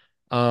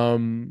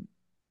 Um,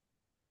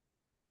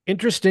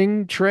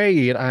 Interesting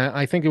trade.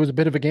 I think it was a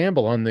bit of a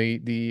gamble on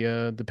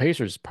the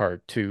Pacers'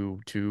 part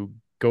to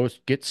go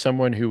get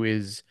someone who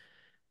is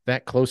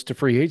that close to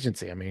free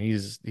agency. I mean,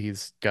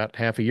 he's got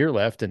half a year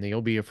left, and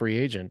he'll be a free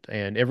agent.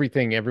 And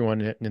everything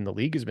everyone in the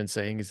league has been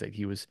saying is that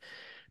he was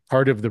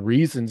part of the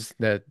reasons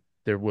that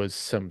there was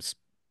some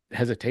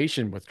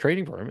hesitation with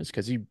trading for him is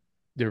because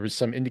there was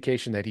some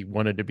indication that he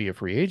wanted to be a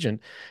free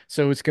agent.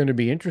 So it's going to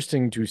be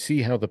interesting to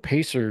see how the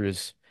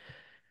Pacers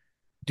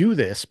do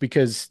this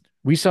because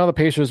we saw the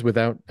Pacers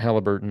without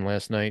Halliburton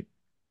last night.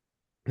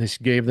 This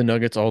gave the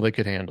Nuggets all they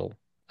could handle.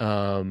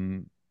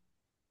 Um,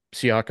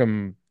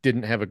 Siakam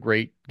didn't have a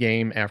great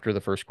game after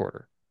the first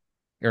quarter.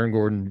 Aaron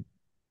Gordon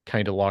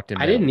kind of locked him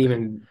I down. didn't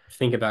even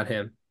think about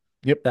him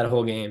Yep, that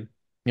whole game.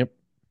 yep.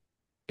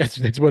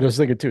 That's what I was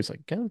thinking too. It's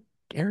like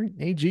Aaron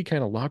AG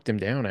kind of locked him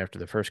down after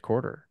the first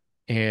quarter,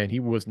 and he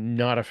was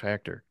not a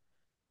factor.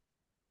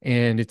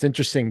 And it's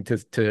interesting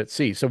to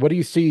see. So, what do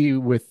you see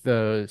with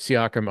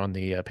Siakam on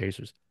the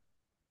Pacers?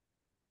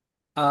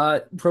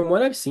 From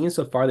what I've seen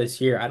so far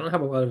this year, I don't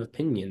have a lot of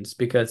opinions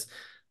because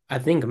I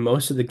think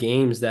most of the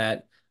games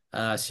that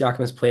Siakam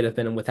has played have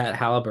been without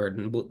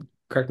Halliburton.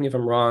 Correct me if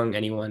I'm wrong,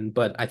 anyone,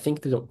 but I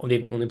think they've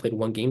only played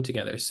one game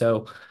together.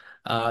 So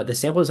the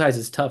sample size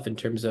is tough in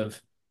terms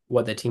of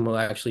what the team will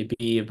actually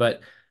be.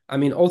 But I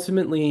mean,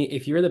 ultimately,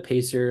 if you're the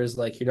Pacers,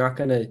 like you're not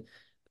gonna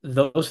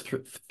those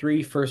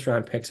three first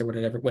round picks or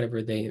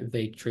whatever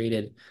they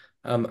traded.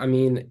 I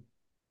mean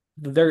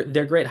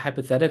they're great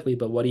hypothetically,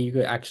 but what are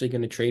you actually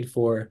going to trade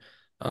for?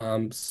 Are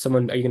you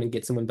going to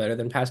get someone better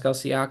than Pascal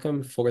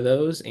Siakam for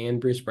those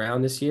and Bruce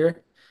Brown this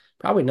year?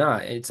 Probably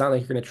not. It's not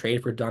like you're going to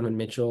trade for Donovan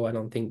Mitchell. I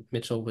don't think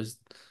Mitchell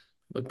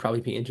would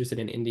probably be interested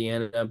in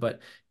Indiana, but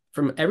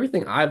from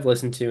everything I've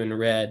listened to and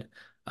read,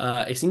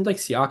 it seemed like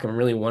Siakam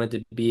really wanted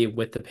to be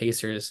with the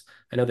Pacers.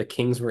 I know the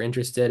Kings were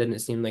interested, and it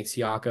seemed like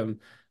Siakam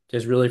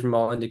just really, from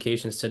all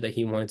indications, said that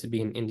he wanted to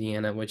be in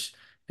Indiana, which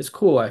is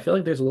cool. I feel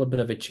like there's a little bit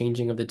of a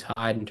changing of the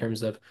tide in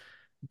terms of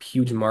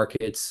huge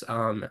markets.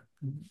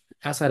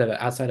 Outside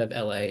of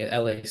LA,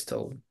 LA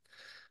still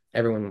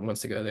everyone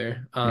wants to go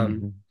there.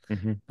 Hmm.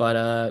 Hmm.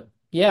 But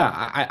yeah,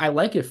 I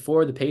like it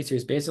for the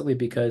Pacers basically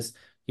because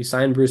you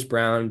signed Bruce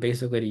Brown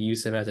basically to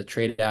use him as a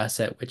trade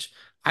asset, which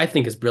I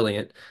think is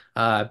brilliant.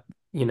 Uh,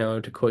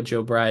 to quote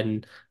Joe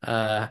Biden,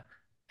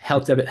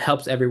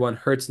 helps everyone,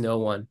 hurts no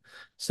one.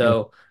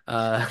 So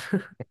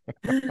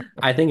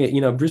I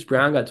think Bruce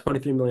Brown got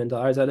 $23 million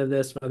out of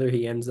this, whether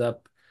he ends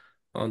up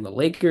on the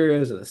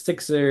Lakers or the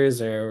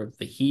Sixers or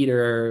the Heat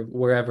or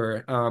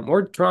wherever,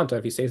 or Toronto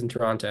if he stays in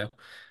Toronto.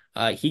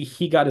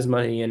 He got his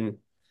money, and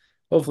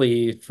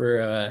hopefully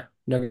for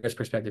Nuggets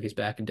perspective, he's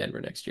back in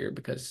Denver next year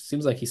because it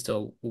seems like he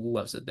still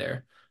loves it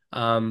there.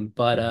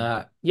 But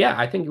Mhm. yeah,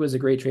 I think it was a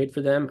great trade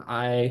for them.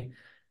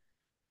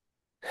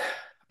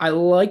 I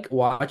like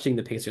watching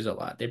the Pacers a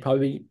lot. They've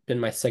probably been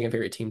my second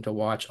favorite team to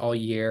watch all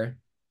year.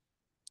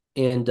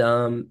 And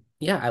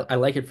yeah, I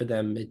like it for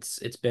them.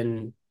 It's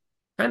been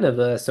kind of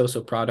a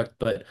so-so product,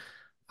 but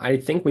I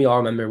think we all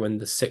remember when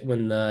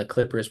the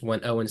Clippers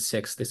went 0 and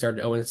 6. They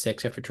started 0 and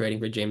 6 after trading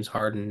for James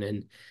Harden,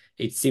 and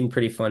it seemed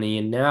pretty funny.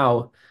 And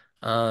now,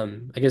 I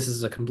guess this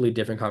is a completely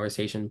different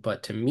conversation,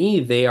 but to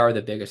me, they are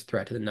the biggest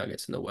threat to the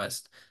Nuggets in the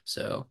West.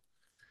 So,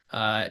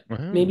 uh, Wow.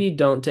 maybe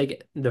don't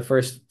take the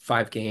first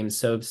 5 games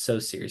so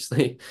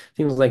seriously.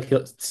 Seems like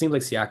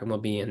Siakam will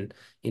be in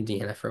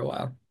Indiana for a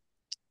while.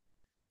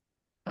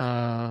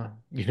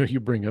 You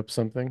bring up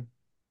something.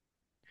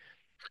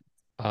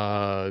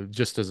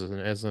 Just as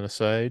an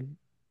aside,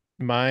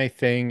 my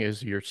thing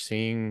is you're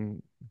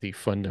seeing the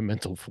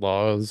fundamental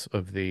flaws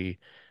of the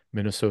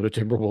Minnesota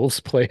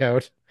Timberwolves play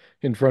out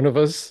in front of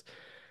us.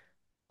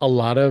 A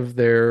lot of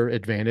their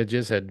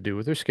advantages had to do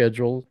with their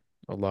schedule.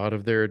 A lot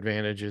of their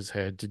advantages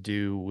had to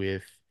do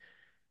with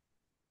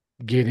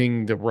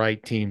getting the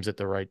right teams at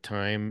the right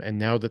time. And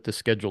now that the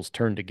schedule's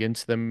turned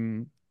against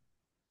them,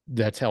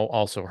 that's how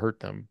also hurt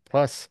them.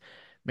 Plus,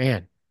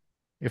 man,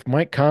 if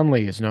Mike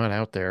Conley is not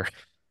out there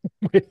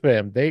with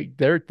them, they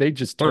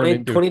just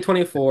turn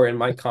 2024 and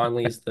Mike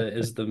Conley is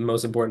the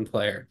most important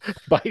player.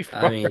 by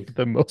I far mean,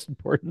 the most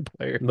important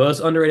player. most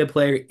underrated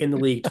player in the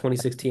league,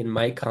 2016,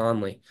 Mike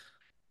Conley.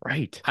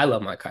 Right. I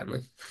love Mike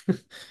Conley.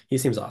 He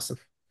seems awesome.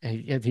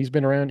 And he's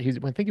been around.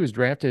 I think he was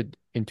drafted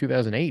in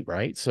 2008,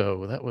 right?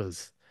 So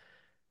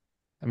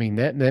I mean,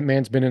 that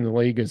man's been in the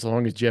league as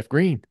long as Jeff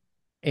Green.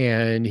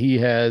 And he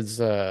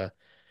has, I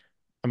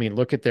mean,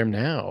 look at them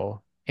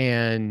now.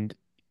 And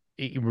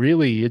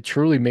it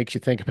truly makes you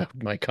think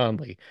about Mike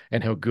Conley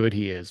and how good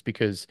he is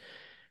because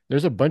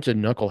there's a bunch of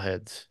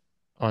knuckleheads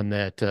on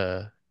that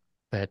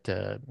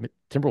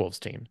Timberwolves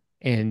team.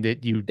 And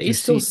it They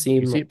still you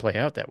seem see it play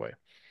out that way.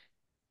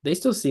 they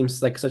still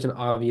seems like such an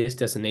obvious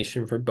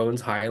destination for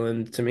Bones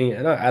Highland to me.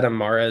 I know Adam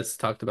Mara has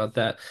talked about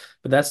that,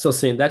 but that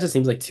just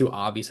seems like too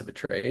obvious of a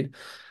trade.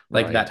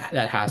 Like Right.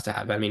 that has to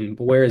happen. I mean,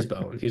 where is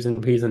Bones? He's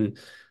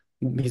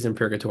in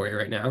purgatory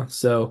right now.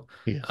 So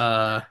Yes.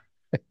 uh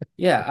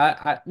yeah,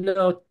 I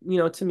no,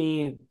 to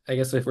me, I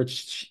guess if we're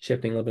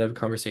shifting a little bit of a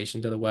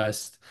conversation to the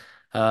West,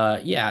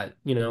 yeah,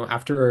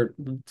 after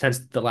since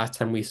the last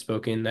time we've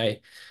spoken,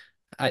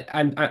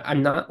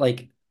 I'm not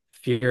like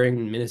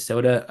fearing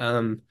Minnesota.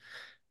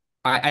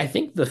 I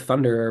think the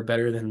Thunder are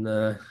better than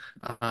the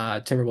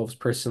Timberwolves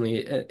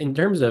personally. In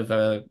terms of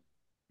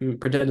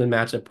pretended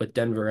matchup with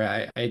Denver,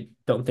 I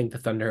don't think the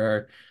Thunder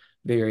are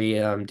very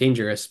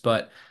dangerous.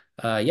 But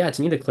yeah,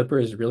 to me, the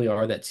Clippers really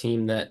are that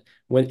team that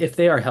if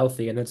they are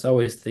healthy, and that's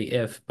always the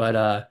if.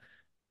 But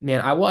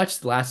man, I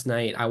watched last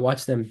night. I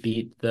watched them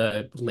beat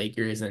the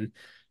Lakers, and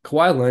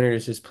Kawhi Leonard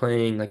is just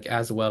playing like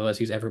as well as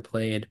he's ever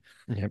played,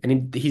 Yep.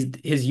 and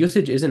his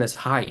usage isn't as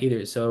high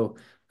either. So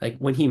like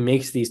when he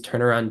makes these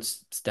turnaround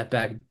step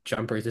back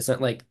jumpers, it's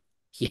not like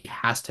he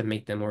has to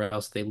make them or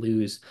else they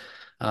lose.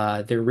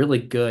 They're really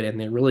good, and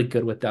they're really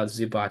good without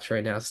Zubac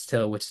right now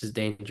still, which is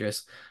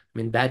dangerous. I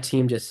mean, that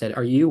team just said,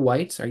 "Are you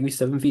whites? Are you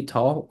 7 feet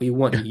tall? We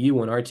want you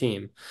on our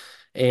team."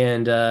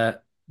 And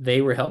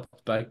they were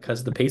helped by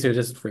because the Pacers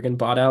just freaking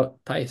bought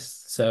out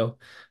Tice. So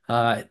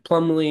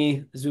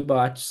Plumlee,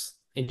 Zubac,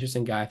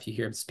 interesting guy if you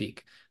hear him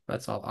speak.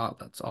 That's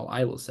all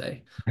I will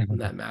say on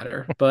that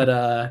matter.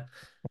 But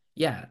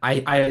yeah,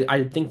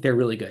 I think they're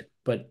really good,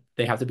 but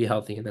they have to be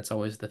healthy, and that's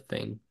always the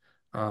thing.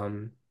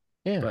 Um,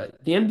 Yeah.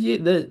 but the NBA,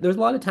 there's a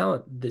lot of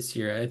talent this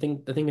year. I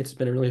think it's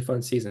been a really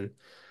fun season.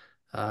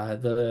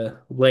 The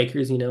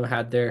Lakers,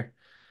 had their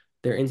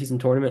in-season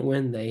tournament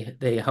win.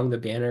 They hung the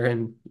banner,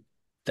 and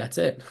that's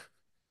it.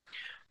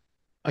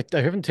 I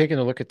haven't taken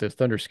a look at the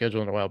Thunder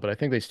schedule in a while, but I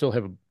think they still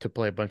have to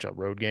play a bunch of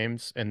road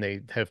games, and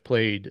they have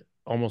played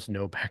almost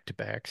no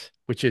back-to-backs,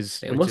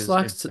 They which almost is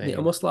lost. They insane.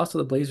 almost lost to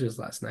the Blazers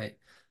last night.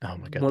 Oh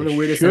my God, One they of the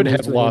weirdest should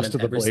endings have to a game lost I've to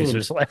the ever seen.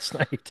 Blazers last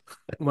night.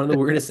 One of the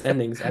weirdest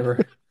endings ever.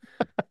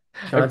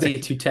 I, Chauncey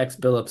to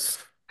text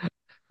Billups.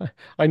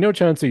 I know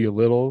Chauncey a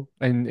little,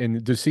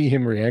 and to see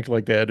him react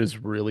like that is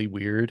really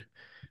weird.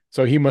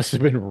 So he must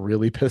have been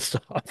really pissed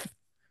off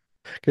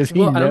because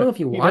Well, I don't know if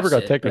you he never watched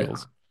got it, but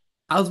technicals.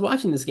 I was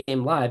watching this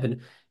game live,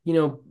 and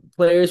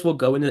players will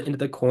go into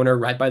the corner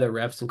right by the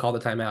refs and call the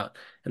timeout,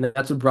 and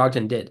that's what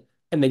Brogdon did,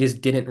 and they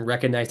just didn't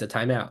recognize the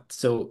timeout.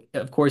 So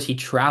of course he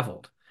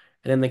traveled,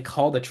 and then they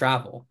called the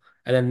travel,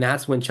 and then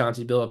that's when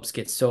Chauncey Billups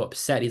gets so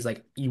upset. He's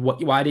like,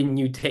 Why didn't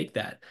you take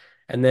that?"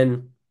 And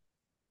then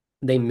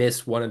they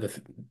miss one of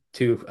the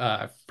two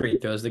free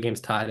throws. The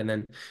game's tied, and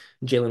then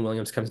Jalen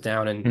Williams comes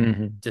down and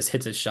Hmm. just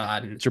hits a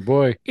shot, and It's your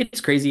boy.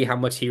 it's crazy how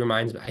much he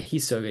reminds me.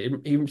 He's so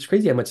good. It's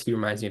crazy how much he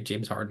reminds me of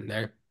James Harden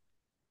there.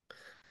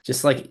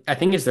 Just like I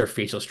think it's their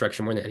facial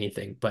structure more than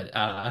anything. But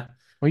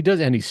Well, he does,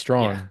 and he's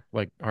Yeah. strong,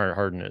 like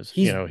Harden is.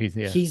 He's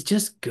Yeah. he's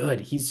just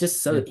good. He's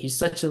just Yeah. so he's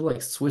such a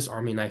like Swiss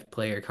Army knife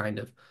player kind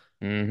of.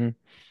 hmm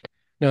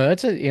No,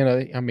 that's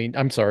a, I mean,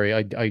 I'm sorry.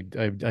 I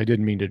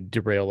didn't mean to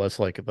derail us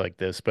like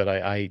this, but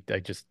I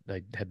just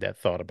I had that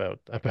thought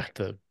about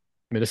the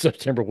Minnesota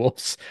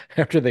Timberwolves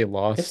after they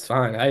It's lost.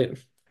 fine. I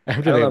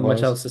After don't they have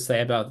much lost. else to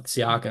say about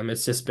Siakam.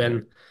 It's just Yeah.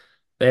 been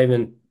they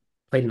haven't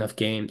played enough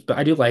games, but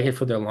I do like it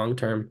for their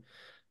long-term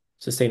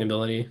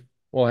sustainability.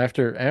 Well,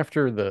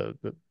 after the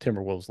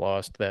Timberwolves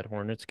lost that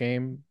Hornets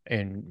game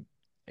and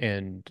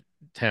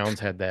Towns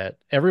had that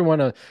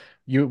everyone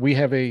you we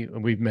have a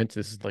we've meant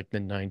this is like the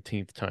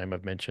 19th time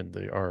I've mentioned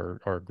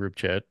our group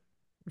chat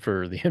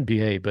for the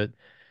NBA, but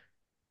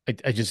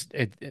I just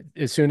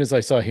as soon as I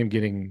saw him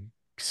getting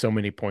so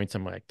many points,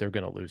 I'm like, they're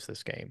gonna lose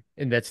this game.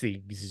 And that's the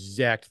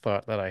exact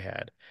thought that I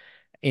had.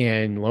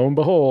 And lo and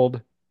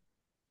behold,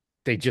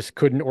 they just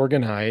couldn't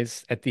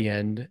organize at the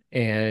end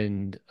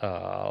and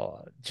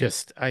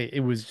just I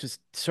it was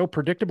just so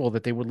predictable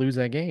that they would lose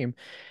that game.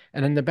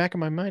 And in the back of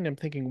my mind, I'm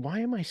thinking, why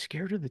am I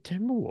scared of the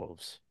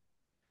Timberwolves?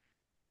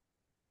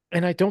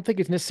 And I don't think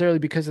it's necessarily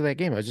because of that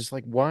game. I was just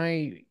like,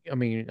 why? I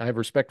mean, I have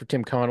respect for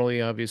Tim Connolly,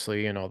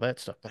 obviously, and all that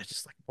stuff. But I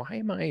just like, why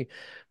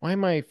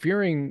am I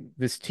fearing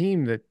this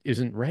team that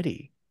isn't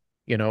ready?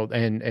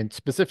 And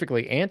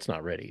specifically, Ant's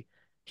not ready.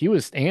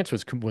 Ants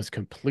was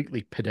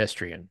completely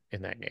pedestrian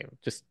in that game.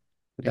 Just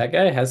it, That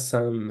guy has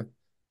some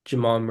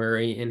Jamal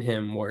Murray in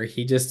him where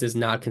he just is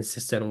not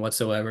consistent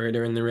whatsoever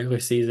during the regular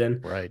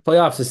season. right.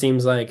 Playoffs, it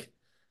seems like,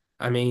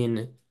 I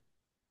mean,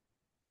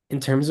 in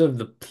terms of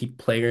the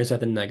players that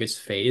the Nuggets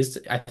faced,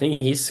 I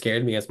think he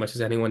scared me as much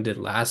as anyone did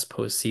last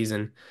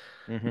postseason.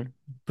 hmm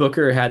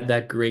Booker had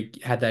that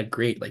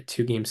great like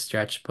 2 game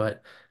stretch,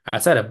 but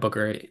outside of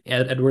Booker,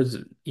 Edwards,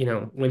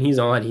 when he's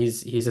on,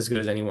 he's as good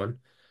as anyone.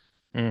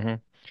 hmm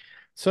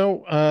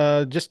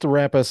So, just to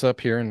wrap us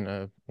up here,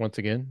 and once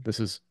again, this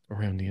is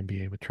around the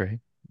NBA with Trey.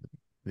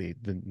 The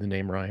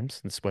name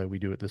rhymes. That's why we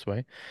do it this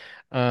way.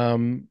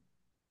 Um,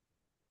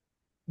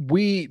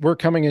 we're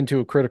coming into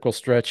a critical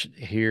stretch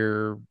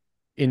here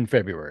in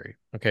February,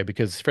 okay?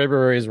 Because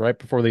February is right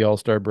before the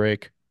All-Star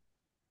break,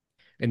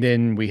 and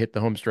then we hit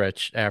the home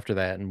stretch after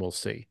that, and we'll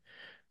see.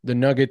 The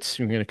Nuggets,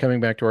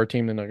 coming back to our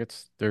team, the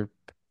Nuggets, they're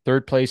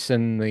third place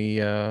in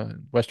the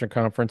Western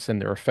Conference,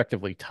 and they're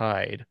effectively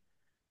tied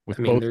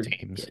I with mean, both they're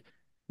yeah, teams.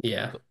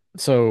 yeah.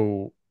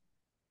 So,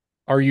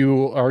 are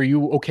you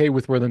okay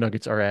with where the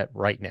Nuggets are at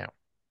right now?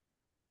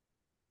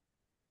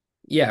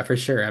 Yeah, for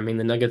sure. I mean,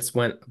 the Nuggets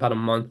went about a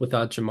month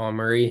without Jamal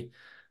Murray.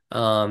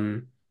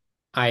 Um,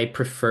 I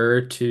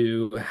prefer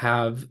to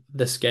have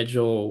the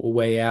schedule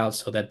way out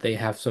so that they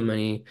have so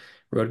many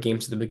road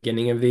games at the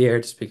beginning of the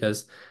year, just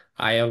because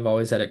I have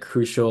always had a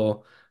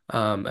crucial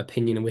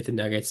opinion with the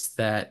Nuggets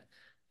that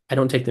I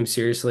don't take them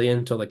seriously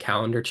until the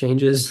calendar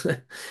changes.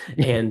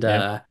 And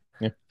Yeah.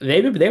 Yeah.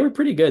 they were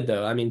pretty good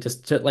though. I mean,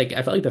 like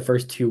I felt like the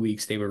first 2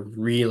 weeks they were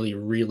really,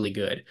 really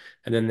good.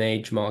 And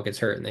then Jamal gets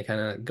hurt and they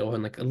kind of go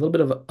in like a little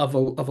bit of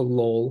a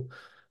lull.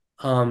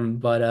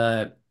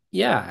 But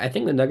yeah, I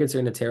think the Nuggets are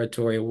in a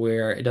territory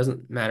where it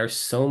doesn't matter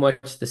so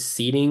much the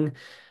seeding,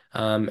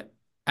 um,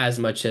 as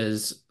much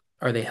as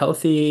are they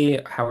healthy,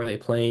 how are they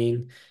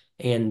playing,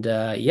 and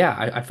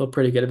yeah, I feel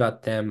pretty good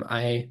about them.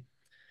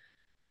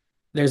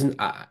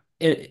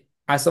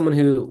 As someone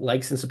who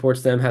likes and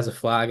supports them, has a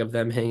flag of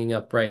them hanging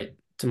up right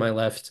to my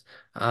left.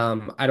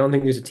 I don't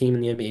think there's a team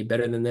in the NBA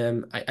better than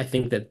them. I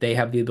think that they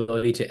have the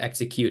ability to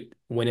execute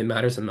when it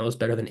matters the most,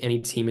 better than any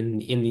team in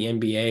the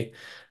NBA.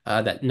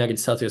 That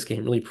Nuggets Celtics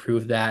can really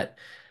prove that.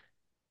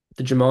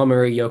 The Jamal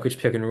Murray Jokic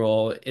pick and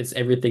roll, it's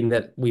everything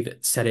that we've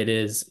said it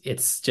is.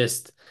 It's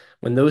just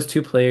when those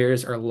two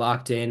players are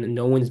locked in,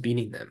 no one's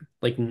beating them.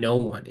 Like no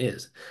one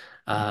is.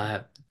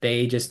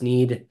 They just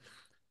need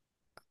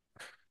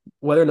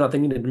whether or not they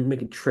need to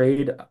make a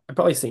trade. I'd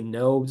probably say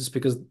no, just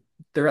because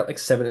they're at like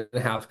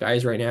 7.5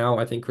 guys right now.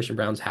 I think Christian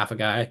Brown's half a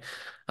guy.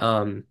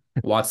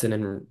 Watson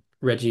and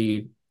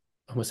Reggie,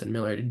 I almost said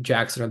Miller,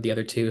 Jackson are the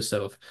other two.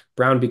 So if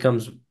Brown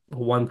becomes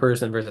one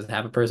person versus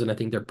half a person, I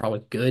think they're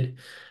probably good.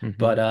 hmm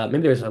But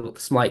maybe there's a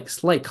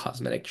slight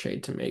cosmetic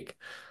trade to make.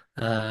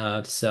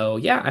 So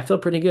yeah, I feel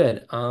pretty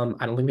good.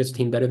 I don't think there's a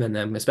team better than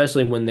them,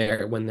 especially when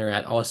they're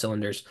at all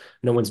cylinders.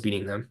 No one's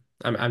beating them.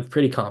 I'm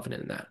pretty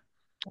confident in that.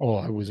 Oh,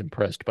 I was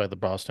impressed by the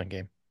Boston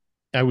game.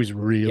 I was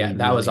Yeah, really,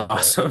 that was really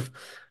impressed. awesome.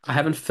 I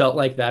haven't felt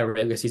like that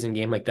regular season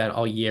game like that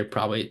all year,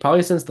 probably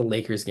since the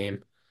Lakers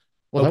game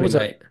Well, opening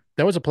night.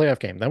 that was a playoff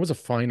game. That was a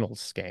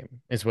finals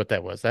game, is what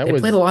that was. They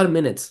played a lot of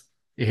minutes.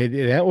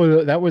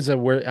 That was a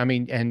where I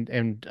mean,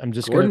 and I'm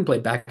just gonna Gordon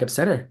played backup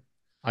center.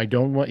 I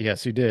don't want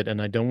yes, you did,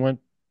 and I don't want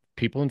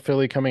people in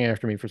Philly coming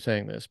after me for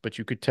saying this, but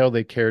you could tell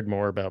they cared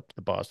more about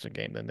the Boston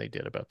game than they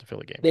did about the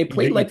Philly game. They You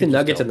played you like the could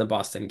just Nuggets in tell. the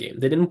Boston game.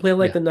 They didn't play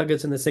like Yeah. the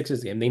Nuggets in the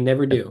Sixers game. They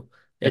never Yeah. do.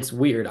 Yeah. It's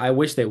weird. I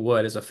wish they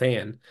would as a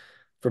fan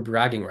for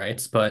bragging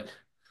rights, but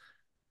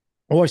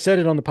Oh, I said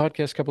it on the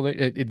podcast a couple of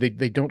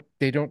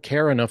they don't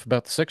care enough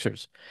about the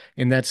Sixers,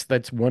 and that's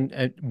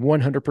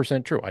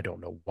 100% true. I don't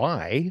know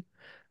why.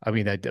 I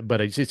mean,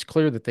 but it's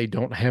clear that they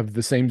don't have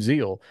the same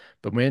zeal.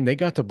 But man, they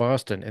got to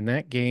Boston, and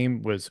that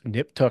game was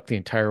nip tuck the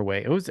entire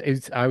way.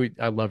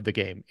 I loved the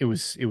game. It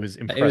was It was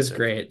impressive.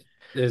 great.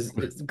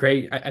 It's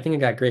great. I think it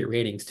got great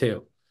ratings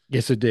too.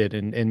 Yes, it did,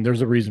 and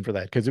there's a reason for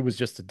that because it was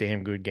just a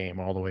damn good game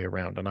all the way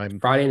around. And I'm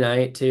Friday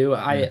night too.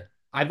 yeah,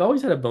 I've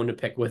always had a bone to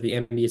pick with the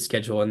NBA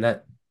schedule and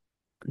that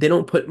they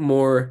don't put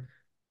more,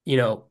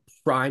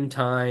 prime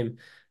time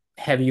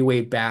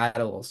heavyweight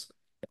battles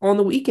on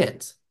the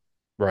weekends.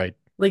 right.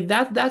 Like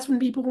that's when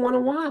people want to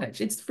watch.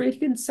 It's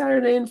freaking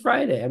Saturday and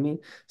Friday. I mean,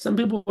 some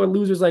people are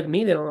losers like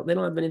me. They don't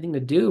have anything to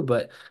do,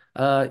 but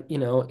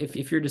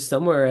if you're just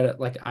somewhere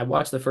like I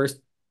watched the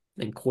first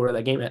and quarter of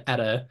that game at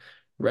a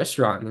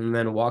restaurant and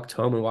then walked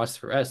home and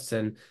watched the rest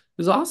and it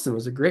was awesome. It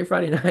was a great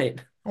Friday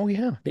night. Oh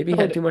yeah. Maybe No,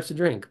 had too much to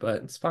drink,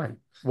 but it's fine.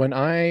 when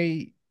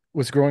I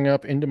was growing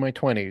up into my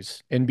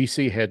 20s,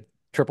 NBC had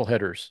triple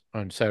headers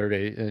on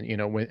Saturday.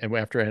 And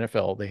after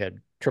NFL, they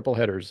had triple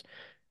headers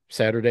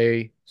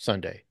Saturday,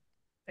 Sunday.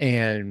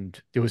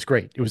 And it was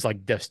great. It was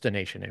like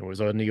destination. It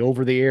was on the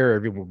over the air.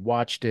 Everyone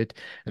watched it.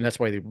 And that's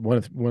why one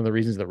of the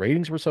reasons the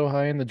ratings were so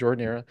high in the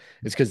Jordan era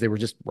is because they were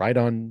just right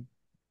on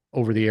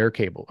over the air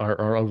cable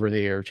or over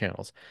the air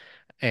channels.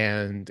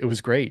 And it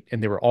was great.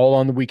 And they were all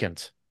on the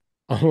weekends,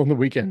 all on the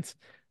weekends.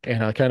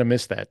 And I kind of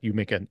miss that. You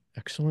make an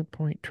excellent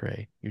point,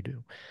 Trey. You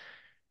do.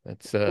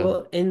 That's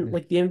Well, and yeah.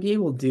 like the NBA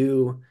will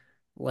do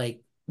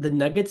like the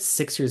Nuggets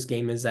Sixers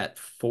game is at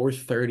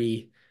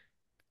 4:30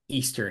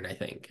 Eastern, I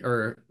think,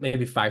 or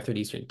maybe 5:30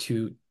 Eastern.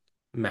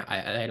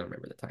 I don't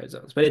remember the time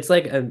zones, but it's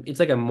like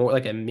a more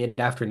like a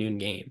mid-afternoon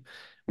game,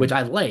 which Mm.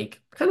 I like.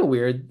 Kind of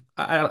weird.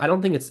 I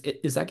don't think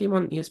is that game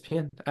on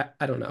ESPN?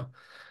 I don't know.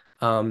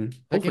 That game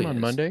Hopefully it on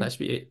is. Monday? That should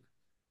be it.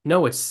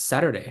 No, it's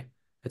Saturday.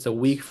 It's a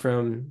week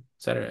from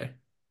Saturday.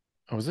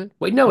 Oh, was it?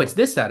 Wait, no, Oh, it's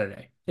this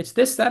Saturday. It's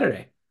this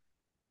Saturday.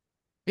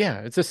 yeah,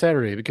 it's a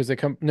Saturday because they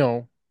come.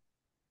 No,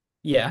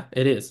 Yeah,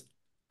 it is.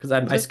 Because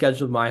I is I it?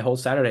 scheduled my whole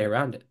Saturday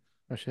around it.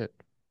 Oh shit.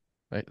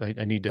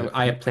 I need to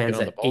I have get plans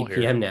on the at ball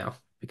 8 p.m. here. now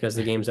because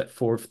the game's at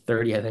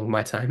 4:30, I think,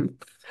 my time.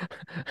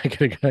 I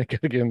gotta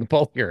get on the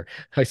ball here.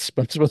 I'm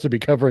supposed to be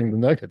covering the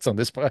Nuggets on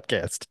this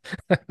podcast.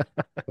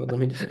 Well, let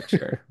me just make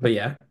sure. But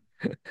yeah.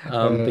 But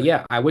Uh,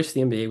 yeah, I wish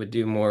the NBA would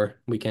do more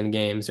weekend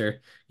games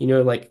or,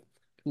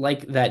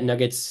 like that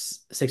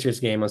Nuggets Sixers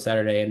game on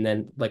Saturday and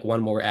then like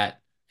one more at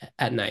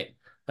night.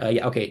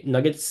 Yeah, okay.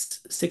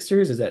 Nuggets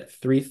Sixers is at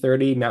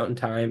 3:30 Mountain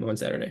Time on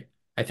Saturday.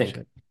 I think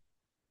shit.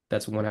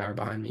 that's 1 hour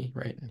behind me,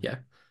 right? Man, Yeah.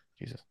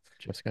 Jesus,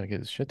 just gotta get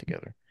his shit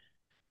together.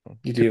 Well,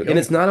 You keep do. And going.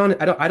 it's not on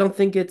I don't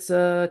think it's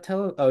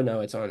oh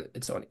no, it's on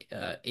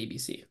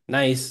ABC.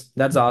 Nice.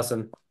 That's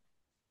awesome.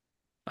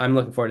 I'm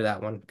looking forward to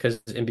that one because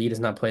Embiid is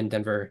not playing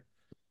Denver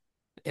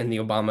in the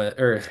Obama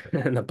or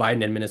in the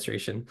Biden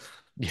administration.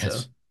 So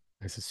Yes,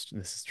 this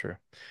is true.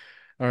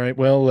 All right.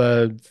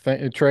 Well,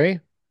 th Trey,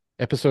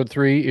 episode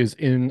 3 is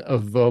in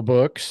the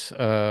books.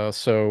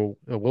 So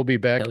we'll be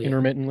back hell yeah.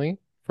 intermittently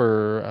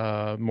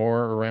for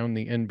more around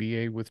the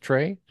NBA with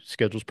Trey,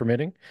 schedules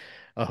permitting.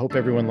 I hope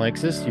everyone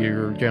likes this.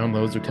 Your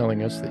downloads are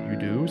telling us that you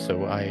do,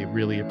 so I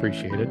really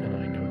appreciate it, and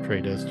I know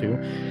Trey does too.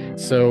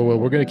 So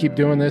we're going to keep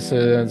doing this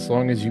as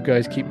long as you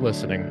guys keep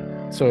listening.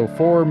 So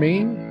for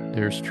me,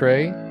 there's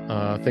Trey.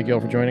 Thank you all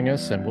for joining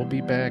us, and we'll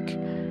be back,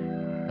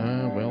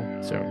 well,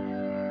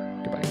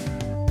 soon.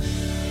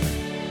 Goodbye.